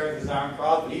wheelchair with his arm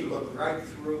crossed, and he'd look right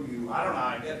through you. I don't know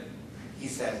how he did it. He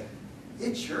said,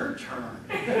 it's your turn.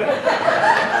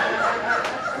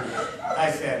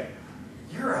 I said,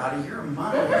 you're out of your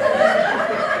mind.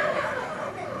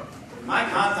 Mike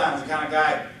Honstein was the kind of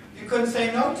guy you couldn't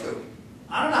say no to.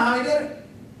 I don't know how he did it.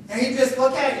 And he'd just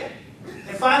look at you.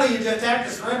 And finally, you just have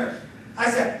to surrender.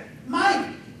 I said,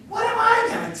 Mike, what am I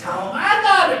going to tell him? I'm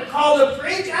not called to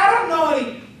preach. I don't know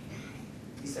any.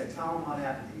 He said, tell him what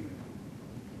happened to you.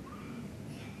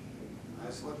 I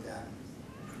just looked at him.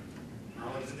 I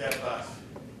looked at that bus.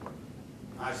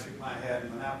 I shook my head,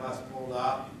 and when that bus pulled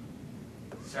up,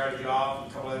 started to get off,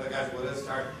 a couple of other guys with us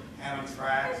started handing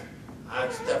tracts. I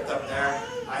stepped up there.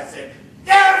 I said,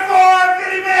 therefore, if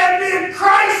any man be in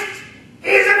Christ,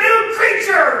 he's a new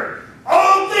creature.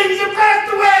 Old things are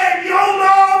passed away, behold,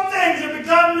 all things have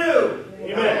become new.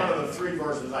 Amen. One of the 3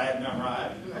 verses I had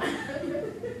memorized.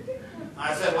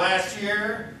 I said last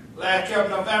year of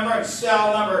November, in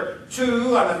cell number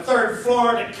 2 on the 3rd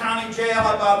floor at the county jail,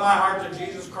 I bowed my heart to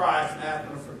Jesus Christ and asked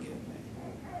him to forgive me.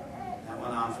 That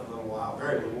went on for a little while,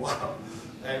 very little while.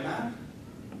 Amen.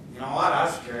 You know what? I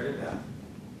was scared to death.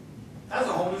 That was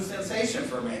a whole new sensation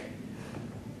for me.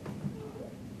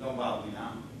 Don't bother me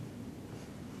now.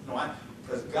 You know why?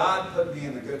 Because God put me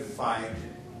in the good fight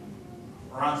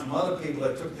around some other people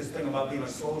that took this thing about being a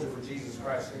soldier for Jesus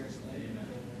Christ seriously.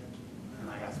 And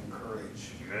I got some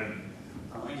courage. Amen.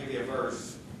 Let me give you a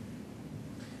verse.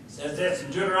 It says this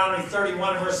in Deuteronomy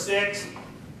 31, verse 6.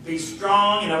 Be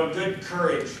strong and of a good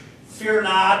courage. Fear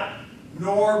not,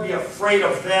 nor be afraid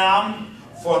of them.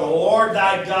 For the Lord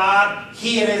thy God,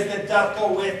 He it is that doth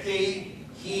go with thee.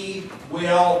 He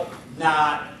will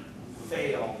not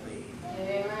fail thee.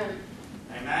 Amen.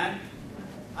 Amen?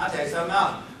 I'll tell you something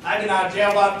else. I got out of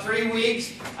jail about 3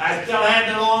 weeks. I still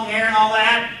had the long hair and all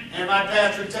that. And my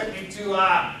pastor took me to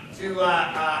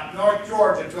North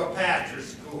Georgia to a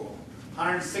pastor's school.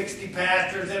 160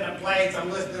 pastors in a place. I'm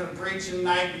listening to preaching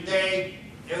night and day.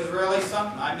 It was really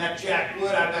something. I met Jack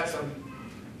Wood. I met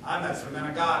some men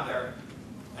of God there.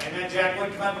 Amen. Jack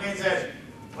Wood come up to me and says,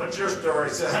 "What's your story,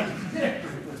 son?"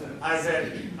 I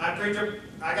said,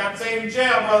 I got saved in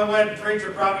jail, Brother Wood. The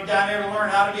preacher brought me down here to learn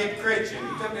how to be a Christian.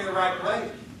 He took me to the right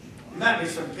place. He met me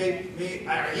some people. He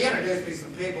introduced me to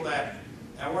some people that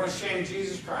weren't ashamed of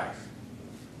Jesus Christ.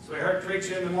 So we heard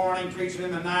preaching in the morning, preaching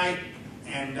in the night,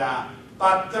 and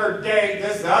about the third day,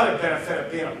 this is the other benefit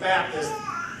of being a Baptist.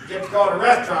 You get to go to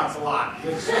restaurants a lot,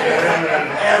 which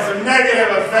has some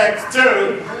negative effects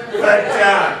too.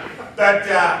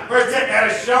 But we're sitting at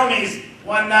a Shoney's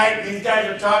one night, and these guys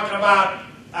are talking about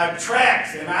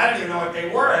tracts, and I didn't even know what they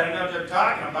were. I didn't know what they were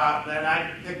talking about. Then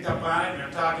I picked up on it, and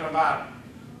they're talking about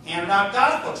handing out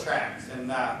gospel tracts.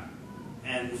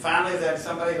 And finally, then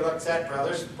somebody looks at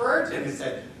Brother Spurgeon and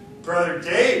said, "Brother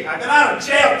Dave, I've been out of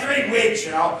jail 3 weeks,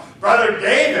 you know. Brother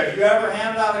Dave, have you ever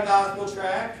handed out a gospel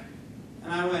tract?"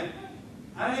 And I went,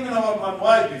 I didn't even know what one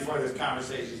was before this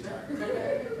conversation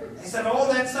started. They said,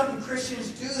 "Oh, that's something Christians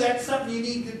do. That's something you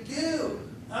need to do."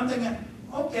 And I'm thinking,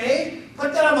 okay,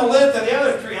 put that on the list of the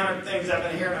other 300 things I've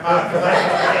been hearing about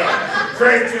that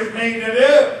Christians need to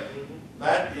do.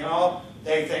 But, you know,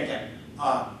 they thinking,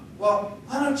 well,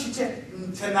 why don't you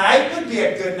tonight would be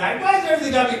a good night. Why is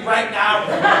everything got to be right now?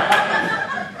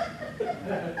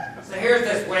 So here's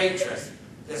this waitress.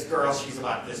 This girl, she's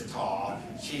about this tall.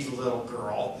 She's a little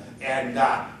girl, and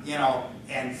you know,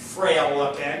 and frail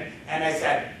looking. And I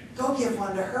said, "Go give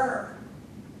one to her."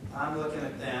 I'm looking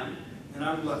at them, and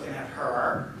I'm looking at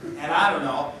her, and I don't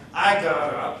know. I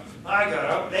got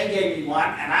up. They gave me one,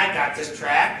 and I got this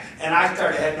tract, and I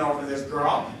started heading over to this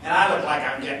girl, and I look like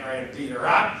I'm getting ready to beat her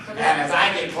up. And as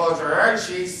I get closer to her,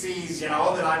 she sees, you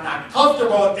know, that I'm not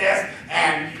comfortable with this,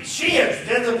 and she is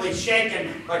visibly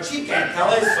shaken, but she can't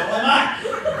tell it, so am I.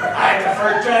 I had the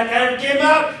first tract I ever gave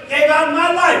out in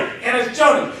my life, and it's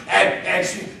Jody. And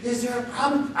she, "Is there a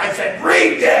problem?" I said,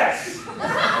 "Read this!"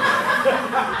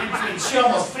 And she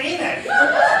almost fainted.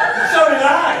 So did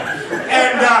I.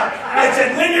 And I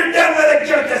said, "When you're done with it,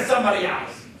 give it to somebody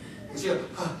else." And she goes,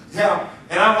 "Yeah."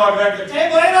 And I'm walking back to the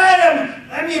table,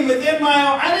 and I mean, within my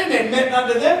own, I didn't admit none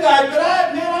to them guys, but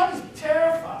I was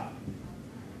terrified.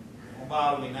 It won't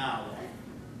bother me now,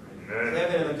 though. I've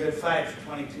been in a good fight for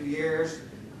 22 years.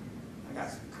 I got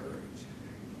some courage.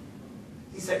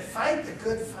 He said, "Fight the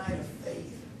good fight of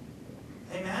faith."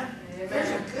 Amen? There's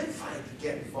a good fight to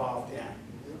get involved in.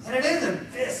 And it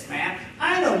isn't this, man.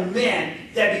 I know men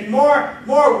that be more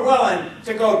willing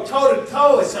to go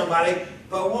toe-to-toe with somebody,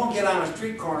 but won't get on a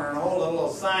street corner and hold a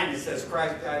little sign that says,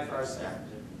 "Christ died for our sins."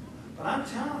 But I'm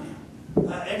telling you,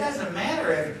 it doesn't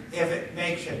matter if it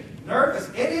makes you nervous.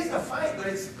 It is a fight, but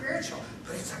it's spiritual.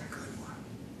 But it's a good one.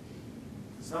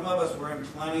 Some of us were in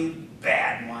plenty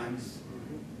bad ones.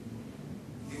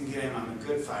 You can get in on the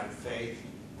good fight of faith.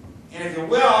 And if you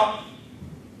will,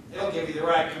 it'll give you the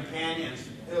right companions.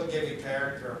 It'll give you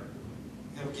character.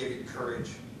 It'll give you courage.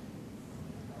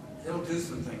 It'll do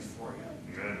some things for you.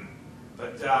 Amen.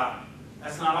 But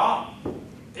that's not all.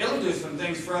 It'll do some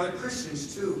things for other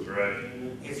Christians too. That's right.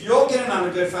 If you'll get in on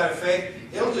the good fight of faith,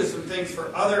 it'll do some things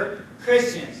for other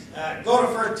Christians. Go to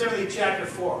 1 Timothy chapter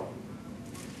 4.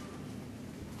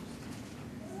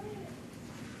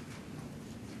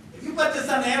 If you put this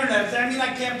on the internet, does that mean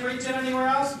I can't preach it anywhere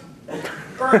else?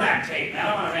 Burn that tape, man.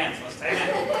 I'm an evangelist.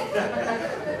 Amen.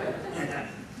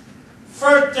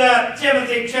 1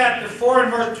 Timothy chapter 4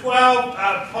 and verse 12,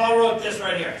 Paul wrote this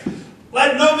right here.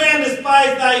 "Let no man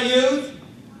despise thy youth,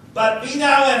 but be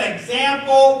thou an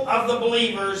example of the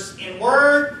believers in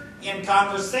word, in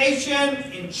conversation,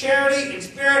 in charity, in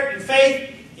spirit, in faith,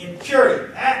 in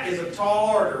purity." That is a tall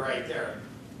order right there.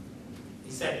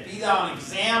 He said, "Be thou an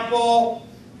example."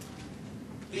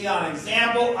 Be an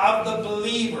example of the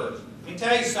believers. Let me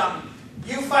tell you something.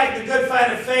 You fight the good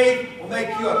fight of faith will make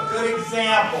you a good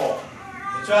example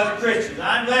to other Christians.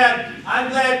 I'm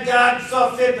glad God saw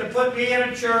fit to put me in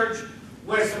a church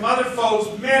with some other folks,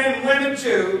 men and women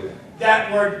too, that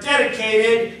were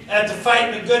dedicated to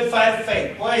fighting the good fight of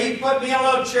faith. Boy, he put me in a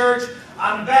little church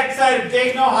on the backside of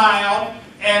Dayton, Ohio,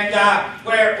 and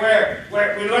where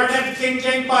we learned that the King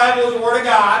James Bible is the Word of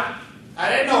God. I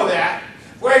didn't know that.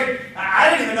 I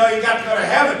didn't even know you got to go to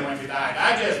heaven when you died.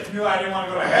 I just knew I didn't want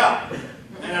to go to hell.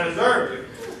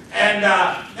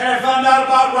 I found out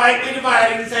about rightly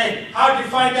dividing and saying, how did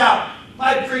you find out?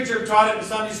 My preacher taught it in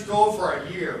Sunday school for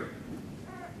a year.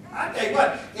 I tell you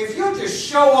what, if you just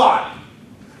show up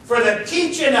for the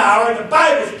teaching hour and the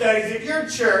Bible studies at your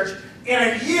church, in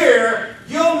a year,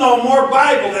 you'll know more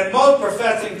Bible than most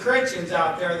professing Christians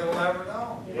out there that will ever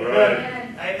know.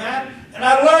 Amen. Amen. And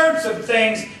I learned some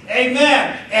things.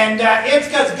 Amen. And it's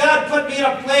because God put me in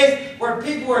a place where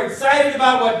people were excited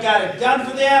about what God had done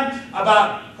for them,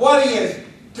 about what He is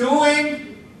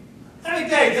doing. Let me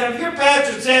tell you something. If your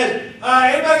pastor says,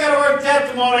 anybody got a word of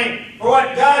testimony for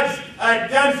what God's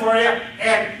done for you,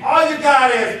 and all you got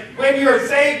is when you were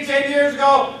saved 10 years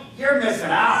ago, you're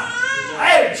missing out. I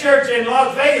had a church in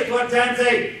Las Vegas one time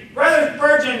say, Brother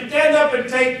Spurgeon, stand up and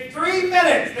take 3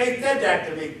 minutes. They said that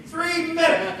to me. 3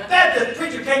 minutes. The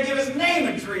preacher can't give his name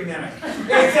in 3 minutes.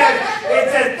 It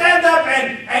says stand up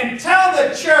and tell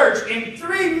the church in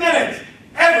 3 minutes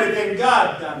everything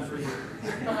God's done for you.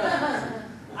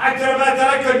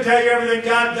 I couldn't tell you everything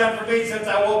God's done for me since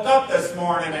I woke up this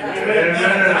morning in 3 minutes.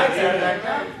 I said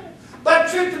that. But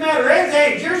the truth of the matter is,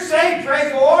 hey, you're saved,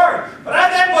 praise the Lord. But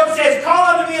that book says,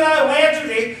 call unto me and I will answer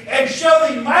thee, and show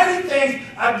thee mighty things,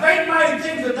 great mighty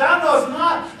things that thou knowest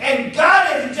not. And God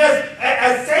isn't just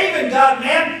a saving God,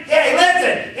 man. Hey,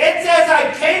 listen, it says,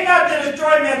 I came not to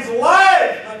destroy men's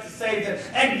lives, but to save them.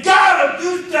 And God will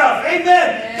do stuff,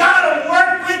 amen. God will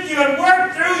work with you and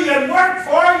work through you and work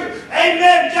for you.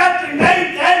 Amen. Just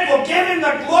remain thankful. Give Him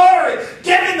the glory.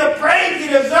 Give Him the praise He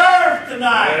deserves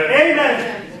tonight.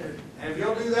 Amen. And if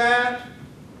you'll do that,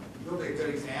 you'll be a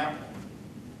good example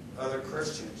of other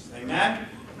Christians. Amen?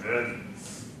 Amen.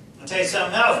 I'll tell you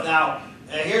something else now.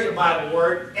 Here's a Bible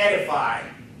word, edify.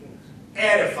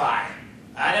 Edify.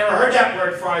 I never heard that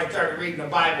word before I started reading the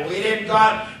Bible. We didn't go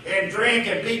out and drink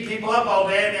and beat people up all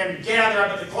day and then gather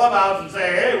up at the clubhouse and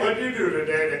say, hey, what did you do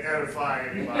today to edify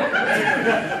anybody?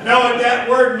 Know what that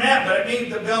word meant, but it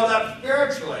means to build up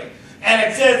spiritually. And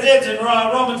it says this in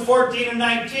Romans 14 and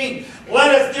 19.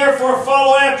 Let us therefore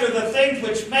follow after the things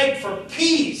which make for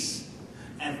peace,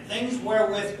 and things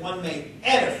wherewith one may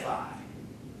edify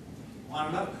one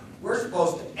another. We're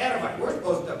supposed to edify. We're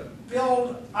supposed to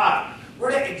build up.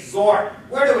 We're to exhort.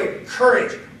 We're to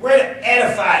encourage. We're to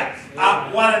edify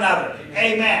one another.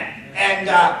 Amen. And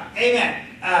amen.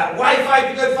 Why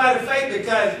fight the good fight of faith?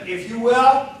 Because if you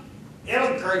will,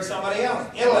 it'll encourage somebody else.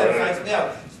 It'll edify somebody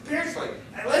else. Spiritually.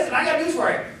 And listen, I got news for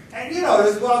you. And you know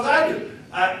this as well as I do.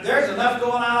 There's enough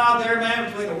going on out there, man,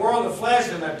 between the world of flesh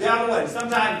and the devil and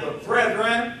sometimes the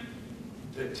brethren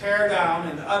to tear down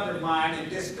and undermine and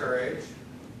discourage.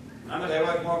 I'm going to tell you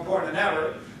what's more important than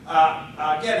ever.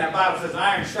 Again, that Bible says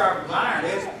iron sharpens iron.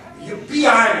 It's you be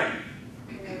iron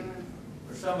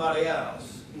for somebody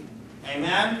else.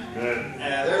 Amen?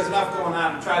 There's enough going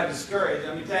on to try to discourage.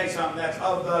 Let me tell you something. That's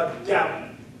of the devil.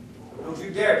 Don't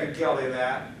you dare be guilty of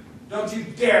that. Don't you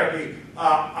dare be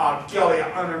guilty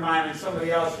of undermining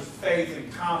somebody else's faith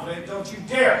and confidence. Don't you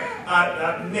dare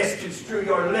misconstrue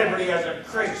your liberty as a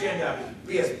Christian to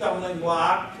be a stumbling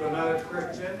block to another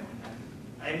Christian.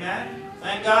 Amen?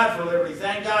 Thank God for liberty.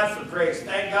 Thank God for grace.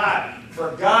 Thank God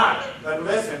for God. But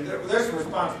listen, there's a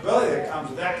responsibility that comes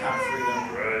with that kind of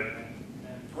freedom. Right.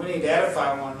 We need to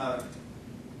edify one another.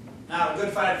 Now, the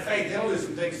good fight of faith, it'll do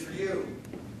some things for you.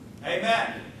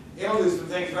 Amen? It'll do some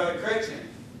things for other Christians.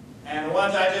 And the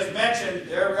ones I just mentioned,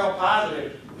 they're real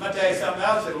positive. I'm going to tell you something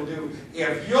else it'll do.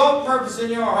 If you'll purpose in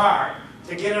your heart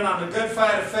to get in on the good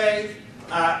fight of faith,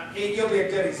 you'll be a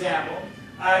good example.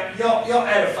 You'll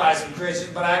edify some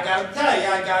Christians, but I got to tell you,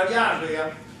 I got to be honest with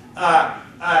you,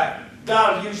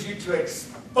 God will use you to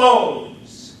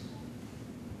expose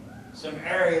some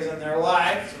areas in their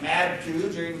life, some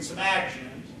attitudes, or even some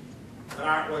actions that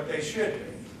aren't what they should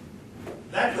be.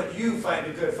 That's what you fight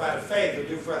the good fight of faith will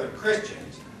do for other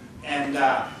Christians. And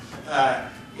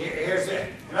here's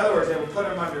it. In other words, they will put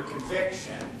them under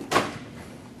conviction.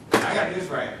 I got news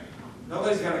for you.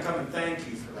 Nobody's going to come and thank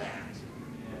you for that.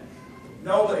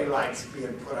 Nobody likes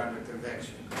being put under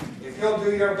conviction. If you'll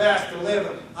do your best to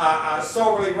live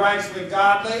soberly, righteously,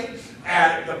 godly,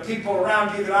 and the people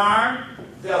around you that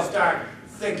aren't, they'll start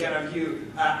thinking of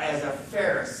you as a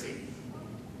Pharisee.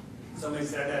 Somebody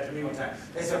said that to me one time.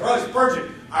 They said, Brother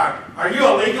Spurgeon, are you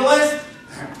a legalist?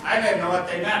 I didn't know what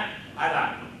they meant. I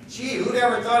thought, gee, who'd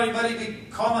ever thought anybody'd be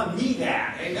calling me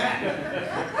that? Amen.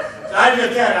 So I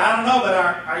just said, I don't know, but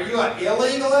are you an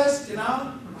illegalist, you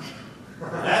know?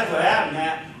 That's what happened,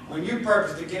 Matt. When you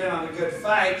purpose to get in on the good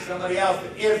fight, somebody else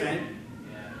that isn't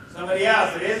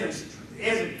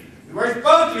We're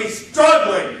supposed to be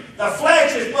struggling. The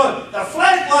flesh is supposed. The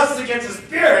flesh lusts against the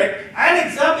spirit. I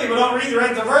think some people don't read the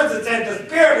rest of the verse that says the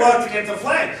spirit lusts against the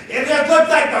flesh. It just looks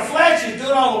like the flesh is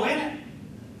doing all the winning.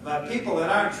 But people that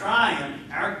aren't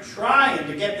trying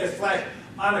to get this flesh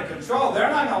under control, they're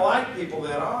not going to like people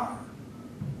that are.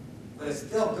 But it's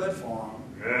still good for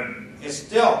them. Yeah. It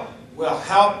still will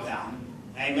help them.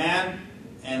 Amen?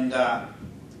 And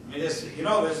this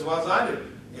is what I do.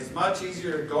 It's much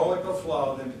easier to go with the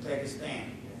flow than to take a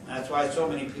stand. That's why so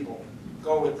many people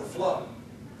go with the flow.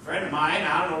 A friend of mine,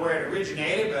 I don't know where it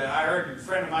originated, but I heard a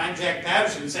friend of mine, Jack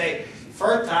Patterson, say,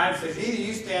 first time, says either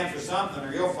you stand for something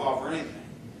or you'll fall for anything.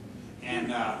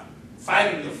 And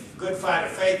fighting the good fight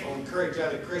of faith will encourage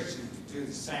other Christians to do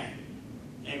the same.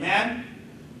 Amen?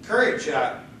 Courage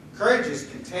is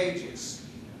contagious.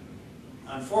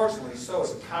 Unfortunately, so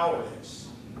is cowardice.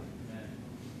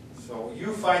 So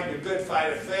you fight the good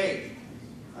fight of faith,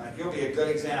 you'll be a good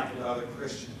example to other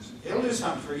Christians. It'll do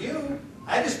something for you.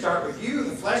 I just start with you.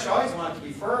 The flesh always wants to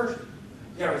be first.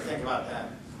 You ever think about that?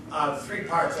 The three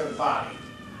parts of the body.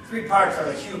 Three parts of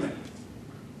a human.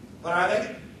 What are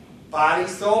they? Body,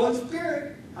 soul, and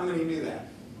spirit. How many knew that?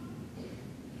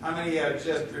 How many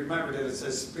just remembered that it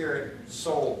says spirit,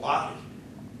 soul, body?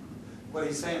 What are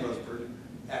you saying, those Spurgeon?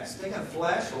 That stinking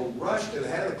flesh will rush to the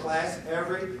head of the class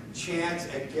every chance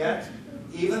it gets.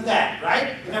 Even that,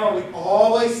 right? You know what we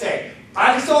always say?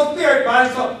 Body, soul, spirit,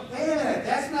 body, soul. Wait a minute,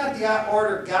 that's not the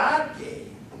order God gave.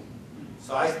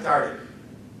 So I started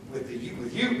with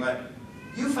you, but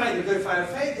you fight the good fight of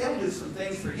faith. It'll do some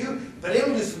things for you, but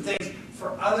it'll do some things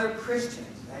for other Christians.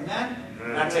 Amen?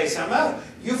 And I'll tell you something else.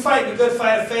 You fight the good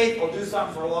fight of faith will do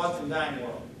something for a lost and dying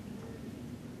world.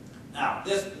 Now,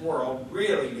 this world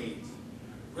really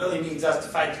needs us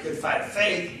to fight the good fight of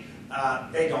faith.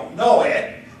 They don't know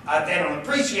it. They don't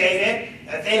appreciate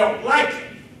it. They don't like it.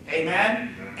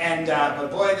 Amen? And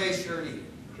but boy, they sure need it.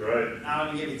 That's right. Now,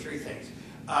 let me give you three things.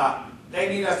 They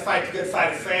need us to fight the good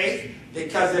fight of faith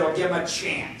because it'll give them a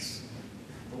chance.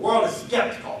 The world is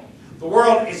skeptical. The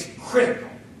world is critical.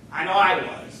 I know I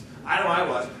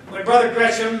was. When Brother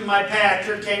Gresham, my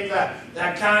pastor, came to the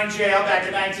county jail back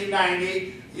in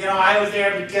 1990, I was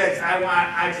there because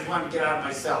I just wanted to get out of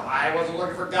myself. I wasn't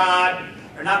looking for God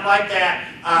or nothing like that.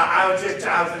 I was in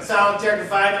solitary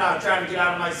confinement. I was trying to get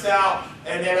out of myself,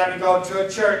 and they let me go to a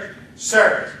church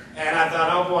service. And I thought,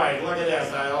 oh boy, look at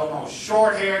this. I almost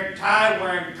short-haired,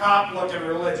 tie-wearing, cop-looking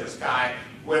religious guy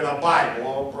with a Bible.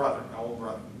 Oh brother.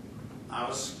 I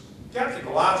was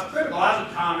skeptical. I was critical. I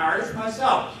was a con artist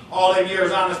myself. All them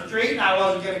years on the street, and I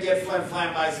wasn't going to get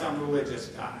flim-flam by some religious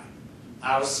guy.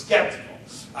 I was skeptical.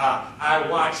 I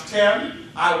watched him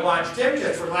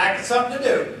just for lack of something to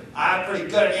do. I'm pretty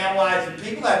good at analyzing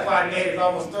people. That's why I made it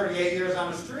almost 38 years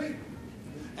on the street.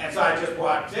 And so I just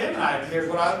watched him, and here's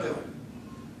what I was doing.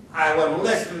 I wasn't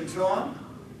listening to him.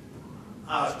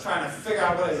 I was trying to figure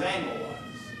out what his angle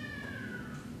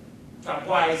was.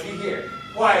 Why is he here?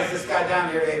 Why is this guy down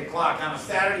here at 8 o'clock on a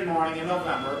Saturday morning in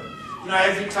November?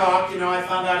 As he talked, I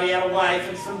found out he had a wife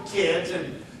and some kids,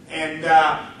 and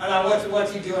I thought,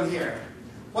 what's he doing here?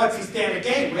 What's he standing to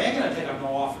gain? We ain't going to take up no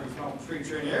offering from no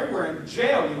preacher in here. We're in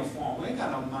jail uniform. We ain't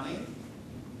got no money.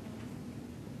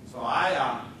 So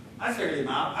I figured him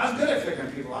out. I was good at figuring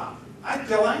people out. I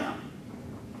still am.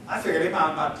 I figured him out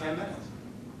in about 10 minutes.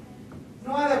 You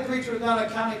know why that preacher was down at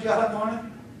county jail that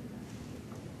morning?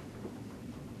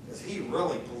 Because he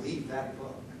really believed that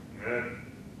book. Yeah.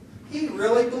 He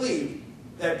really believed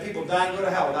that people die and go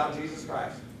to hell without Jesus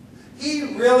Christ.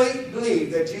 He really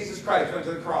believed that Jesus Christ went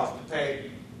to the cross to pay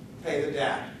the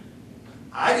debt.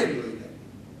 I didn't believe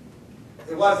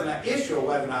it. It wasn't an issue of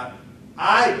whether or not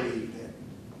I believed it.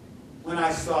 When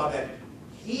I saw that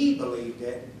he believed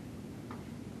it,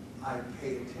 I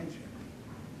paid attention.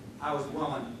 I was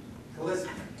willing to listen.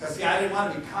 Because, see, I didn't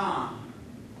want to be calm.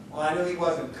 Well, I knew he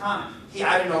wasn't calm.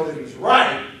 I didn't know that he was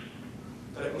right.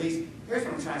 But at least, here's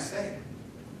what I'm trying to say.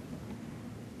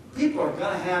 People are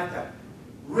going to have to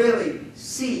really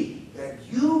see that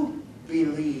you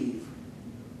believe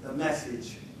the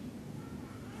message,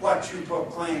 what you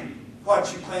proclaim,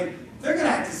 what you claim. They're going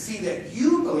to have to see that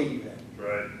you believe it.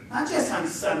 Right. Not just on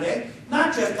Sunday,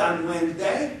 not just on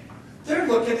Wednesday. They're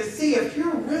looking to see if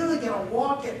you're really going to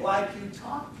walk it like you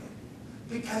talk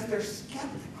it. Because they're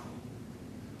skeptical.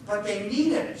 But they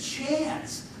need a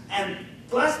chance. And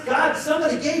bless God,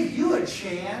 somebody gave you a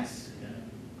chance.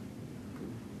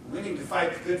 We need to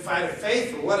fight the good fight of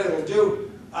faith for what it'll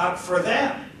do for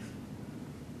them.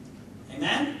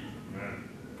 Amen? Amen.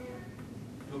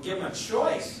 It'll give them a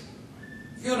choice.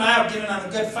 If you and I are giving on the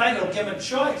good fight, it'll give them a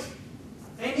choice.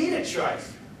 They need a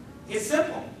choice. It's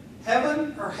simple.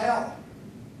 Heaven or hell.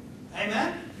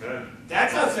 Amen? Amen.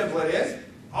 That's how simple it is.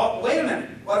 Oh, wait a minute.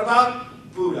 What about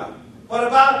Buddha? What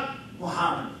about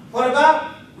Muhammad? What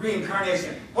about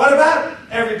reincarnation? What about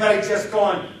everybody just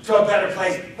going to a better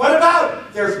place? What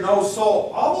about there's no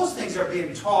soul? All those things are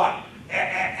being taught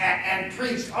and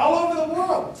preached all over the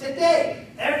world today,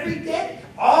 every day.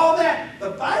 All that.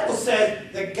 The Bible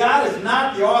says that God is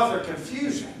not the author of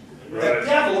confusion. Right. The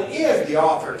devil is the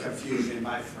author of confusion,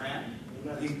 my friend.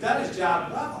 He's done his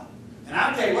job well. And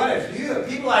I'll tell you what, if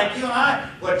people like you and I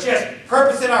would just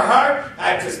purpose in our heart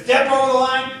to step over the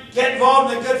line, get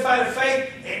involved in the good fight of faith,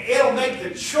 it'll make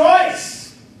the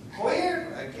choice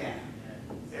clear again.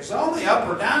 There's only up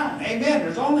or down. Amen.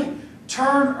 There's only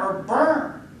turn or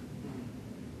burn.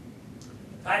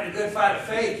 Fighting the good fight of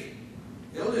faith,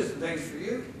 it'll do some things for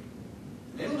you.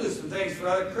 And it'll do some things for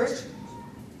other Christians.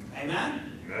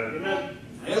 Amen? Amen.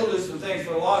 And it'll do some things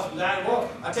for the lost and dying world.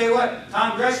 I'll tell you what,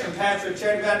 Tom Gresham, pastor of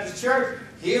Charity Baptist Church,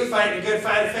 he was fighting a good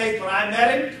fight of faith when I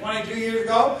met him 22 years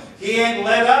ago. He ain't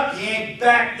let up. He ain't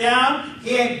backed down.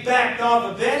 He ain't backed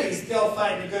off a bit. He's still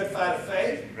fighting a good fight of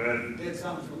faith. Amen. He did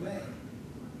something for me.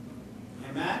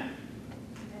 Amen?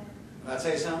 But I'll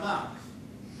tell you something else.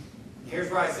 Here's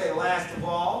where I say last of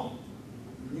all,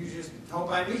 you just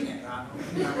hope I mean it. I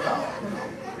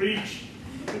don't Preach.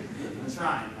 I'm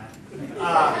trying, man.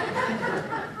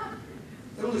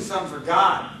 It'll do something for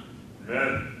God.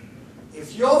 Amen.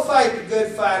 If you'll fight the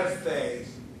good fight of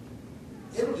faith,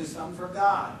 it'll do something for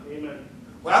God. Amen.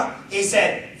 Well, he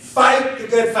said, fight the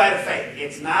good fight of faith.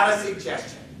 It's not a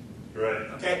suggestion. Right.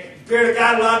 Okay? The Spirit of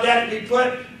God allowed that to be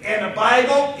put in the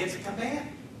Bible. It's a command.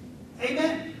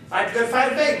 Amen. Fight the good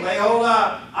fight of faith. Lay hold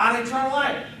on eternal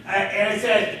life. And it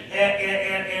says,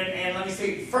 and let me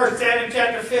see, 1 Samuel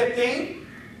chapter 15,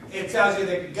 it tells you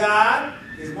that God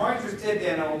is more interested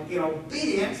in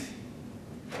obedience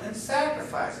than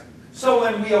sacrifice. So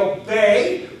when we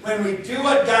obey, when we do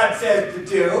what God says to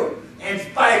do, in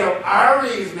spite of our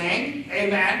reasoning,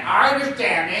 amen, our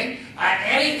understanding,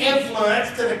 any influence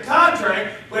to the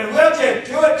contrary, when we'll just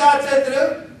do what God says to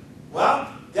do,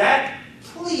 well, that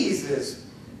pleases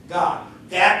God.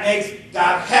 That makes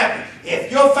God happy.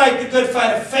 If you'll fight the good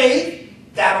fight of faith,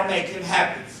 that'll make Him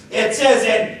happy. It says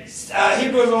in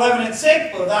Hebrews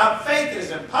 11:6, without faith it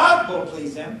is impossible to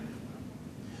please Him.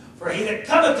 For he that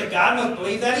cometh to God must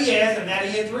believe that He is, and that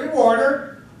He is the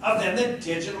rewarder of them that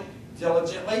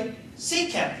diligently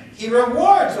seek Him. He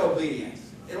rewards obedience.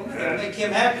 It'll make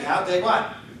Him happy. I'll tell you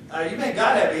what. You make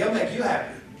God happy, He'll make you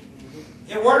happy.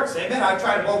 It works. Amen. I've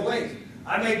tried it both ways.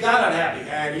 I made God unhappy,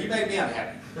 and He made me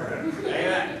unhappy.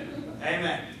 Amen.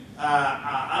 Amen.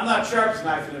 I'm not sharp as a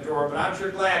knife in the drawer, but I'm sure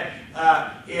glad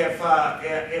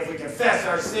if we confess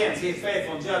our sins, He's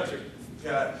faithful and just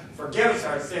to forgive us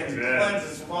our sins and cleanse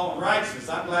us from all unrighteousness.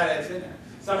 I'm glad that's in there.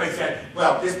 Somebody said,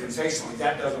 well, dispensationally,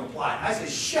 that doesn't apply. I said,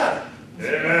 shut up.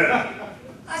 Amen.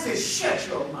 I said, shut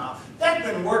your mouth. That's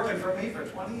been working for me for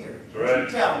 20 years. Right. You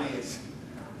tell me it's...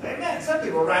 Amen. Some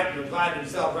people divide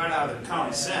themselves right out of their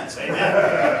common sense. Amen.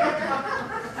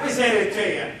 Let me say this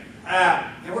to you.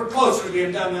 And we're closer to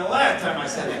being done than the last time I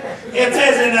said that. It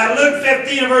says in Luke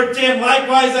 15, verse 10,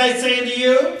 likewise I say unto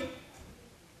you,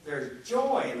 there's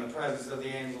joy in the presence of the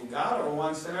angel of God over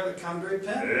one sinner that come to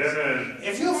repentance. Amen.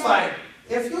 If you'll fight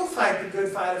the good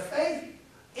fight of faith,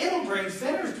 it'll bring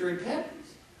sinners to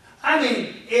repentance. I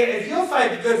mean, if you'll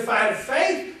fight the good fight of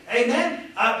faith,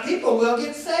 amen, people will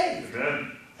get saved.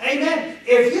 Amen. Amen.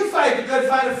 If you fight the good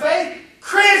fight of faith,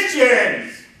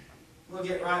 Christians will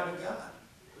get right with God.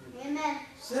 Amen.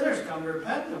 Sinners come to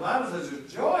repentance. The Bible says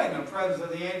there's joy in the presence of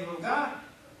the angel of God.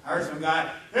 I heard some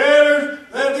guy,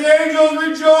 let the angels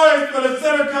rejoice, but a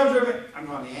sinner comes to repentance. I'm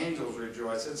going, the angels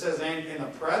rejoice. It says in the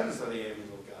presence of the angels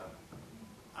of God.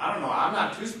 I don't know, I'm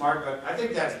not too smart, but I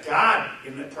think that's God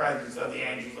in the presence of the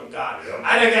angels of God. Yep.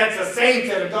 I think that's the saints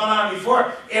that have gone on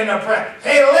before in the presence.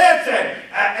 Hey, listen,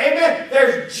 amen,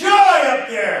 there's joy up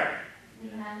there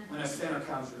when a sinner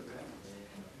comes to repentance.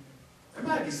 There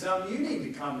might be something you need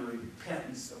to come to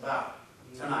repentance about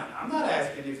tonight. I'm not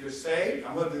asking if you're saved.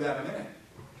 I'm going to do that in a minute.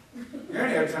 You're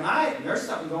in here tonight, and there's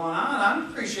something going on. I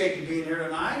appreciate you being here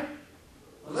tonight.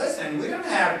 But listen, we don't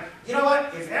have... You know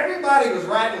what? If everybody was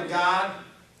right with God,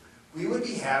 we would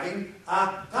be having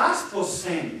a gospel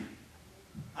sing.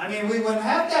 I mean, we wouldn't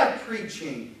have that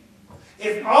preaching.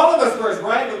 If all of us were as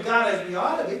right with God as we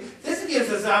ought to be, this gives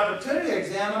us opportunity to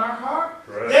examine our heart.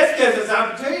 Right. This gives us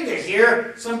opportunity to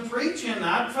hear some preaching,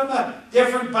 not from a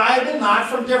different Bible, not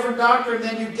from different doctrine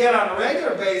than you get on a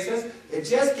regular basis. It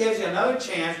just gives you another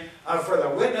chance for the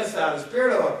witness of the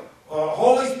Spirit of the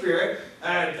Holy Spirit,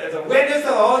 the witness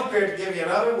of the Holy Spirit to give you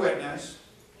another witness.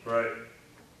 Right.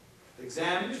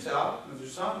 Examine yourself. If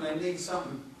there's something that needs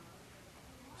something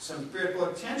some spiritual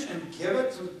attention, give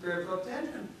it some spiritual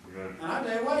attention. Amen. And I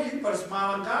tell you what, you can put a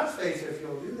smile on God's face if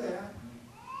you'll do that.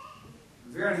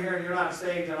 If you're in here and you're not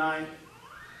saved tonight,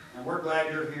 and we're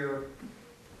glad you're here,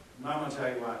 I'm going to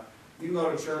tell you what, you can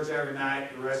go to church every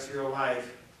night the rest of your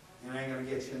life, and it ain't going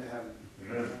to get you into heaven.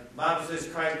 Amen. The Bible says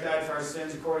Christ died for our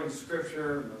sins according to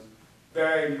Scripture, and was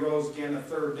buried and rose again the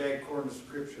third day according to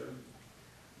Scripture.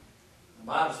 The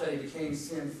Bible said He became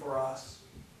sin for us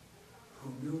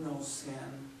who knew no sin.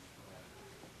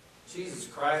 Jesus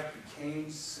Christ became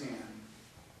sin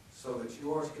so that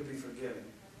yours could be forgiven.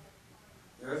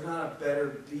 There's not a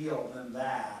better deal than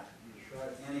that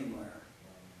anywhere.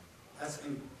 That's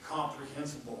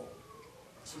incomprehensible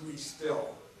to me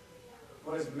still.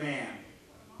 What is man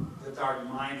that thou art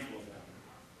mindful of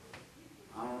him?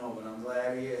 I don't know, but I'm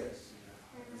glad He is.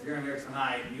 If you're in here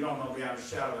tonight and you don't know beyond a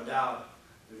shadow of a doubt,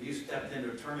 if you stepped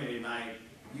into eternity tonight,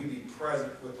 you'd be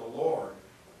present with the Lord.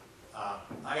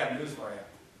 I got news for you.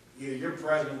 Either you're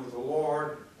present with the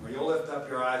Lord, or you'll lift up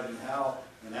your eyes in hell,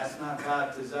 and that's not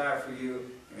God's desire for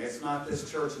you, and it's not this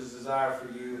church's desire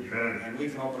for you. Amen. And we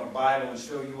can open a Bible and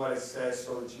show you what it says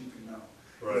so that you can know.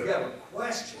 Right. If you have a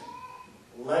question,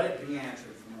 let it be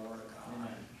answered from the Word of God.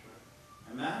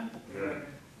 Amen? Amen.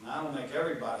 And that'll make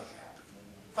everybody happy.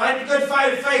 Fight the good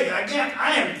fight of faith. Again,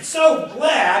 I am so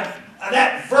glad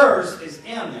that verse is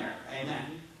in there. Amen.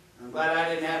 I'm glad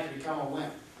I didn't have to become a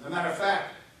wimp. As a matter of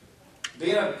fact,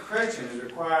 being a Christian has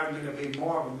required me to be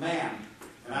more of a man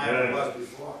than I ever was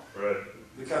before. Right.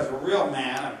 Because a real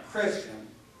man, a Christian,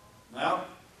 well,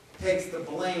 takes the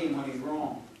blame when he's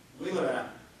wrong. We live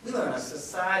in a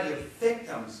society of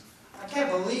victims. I can't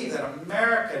believe that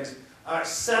Americans are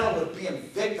settled with being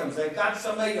victims. They've got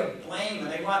somebody to blame,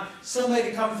 and they want somebody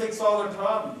to come fix all their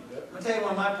problems. I'll tell you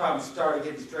when my problems started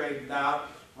getting straightened out,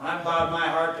 when I bowed my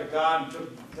heart to God and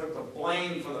took the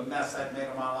blame for the mess I'd made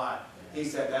of my life. He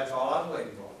said, that's all I was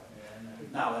waiting for.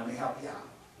 Now let me help you out.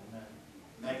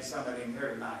 Maybe somebody in here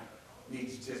tonight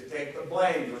needs to just take the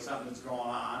blame for something that's going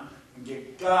on and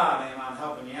get God aim on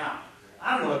helping you out.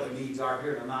 I don't know what the needs are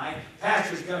here tonight.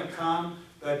 Pastor's going to come,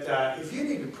 but if you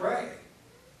need to pray,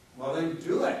 well then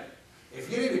do it. If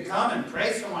you need to come and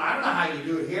pray somewhere, I don't know how you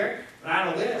do it here, but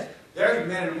I know this. There's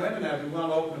men and women that will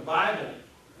to open the Bible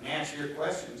and answer your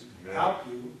questions, help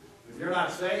you. If you're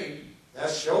not saved, they'll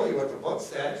show you what the book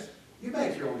says. You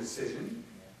make your own decision.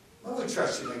 Well, we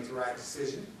trust you to make the right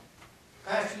decision.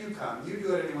 Pastor, you come. You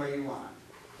do it any way you want.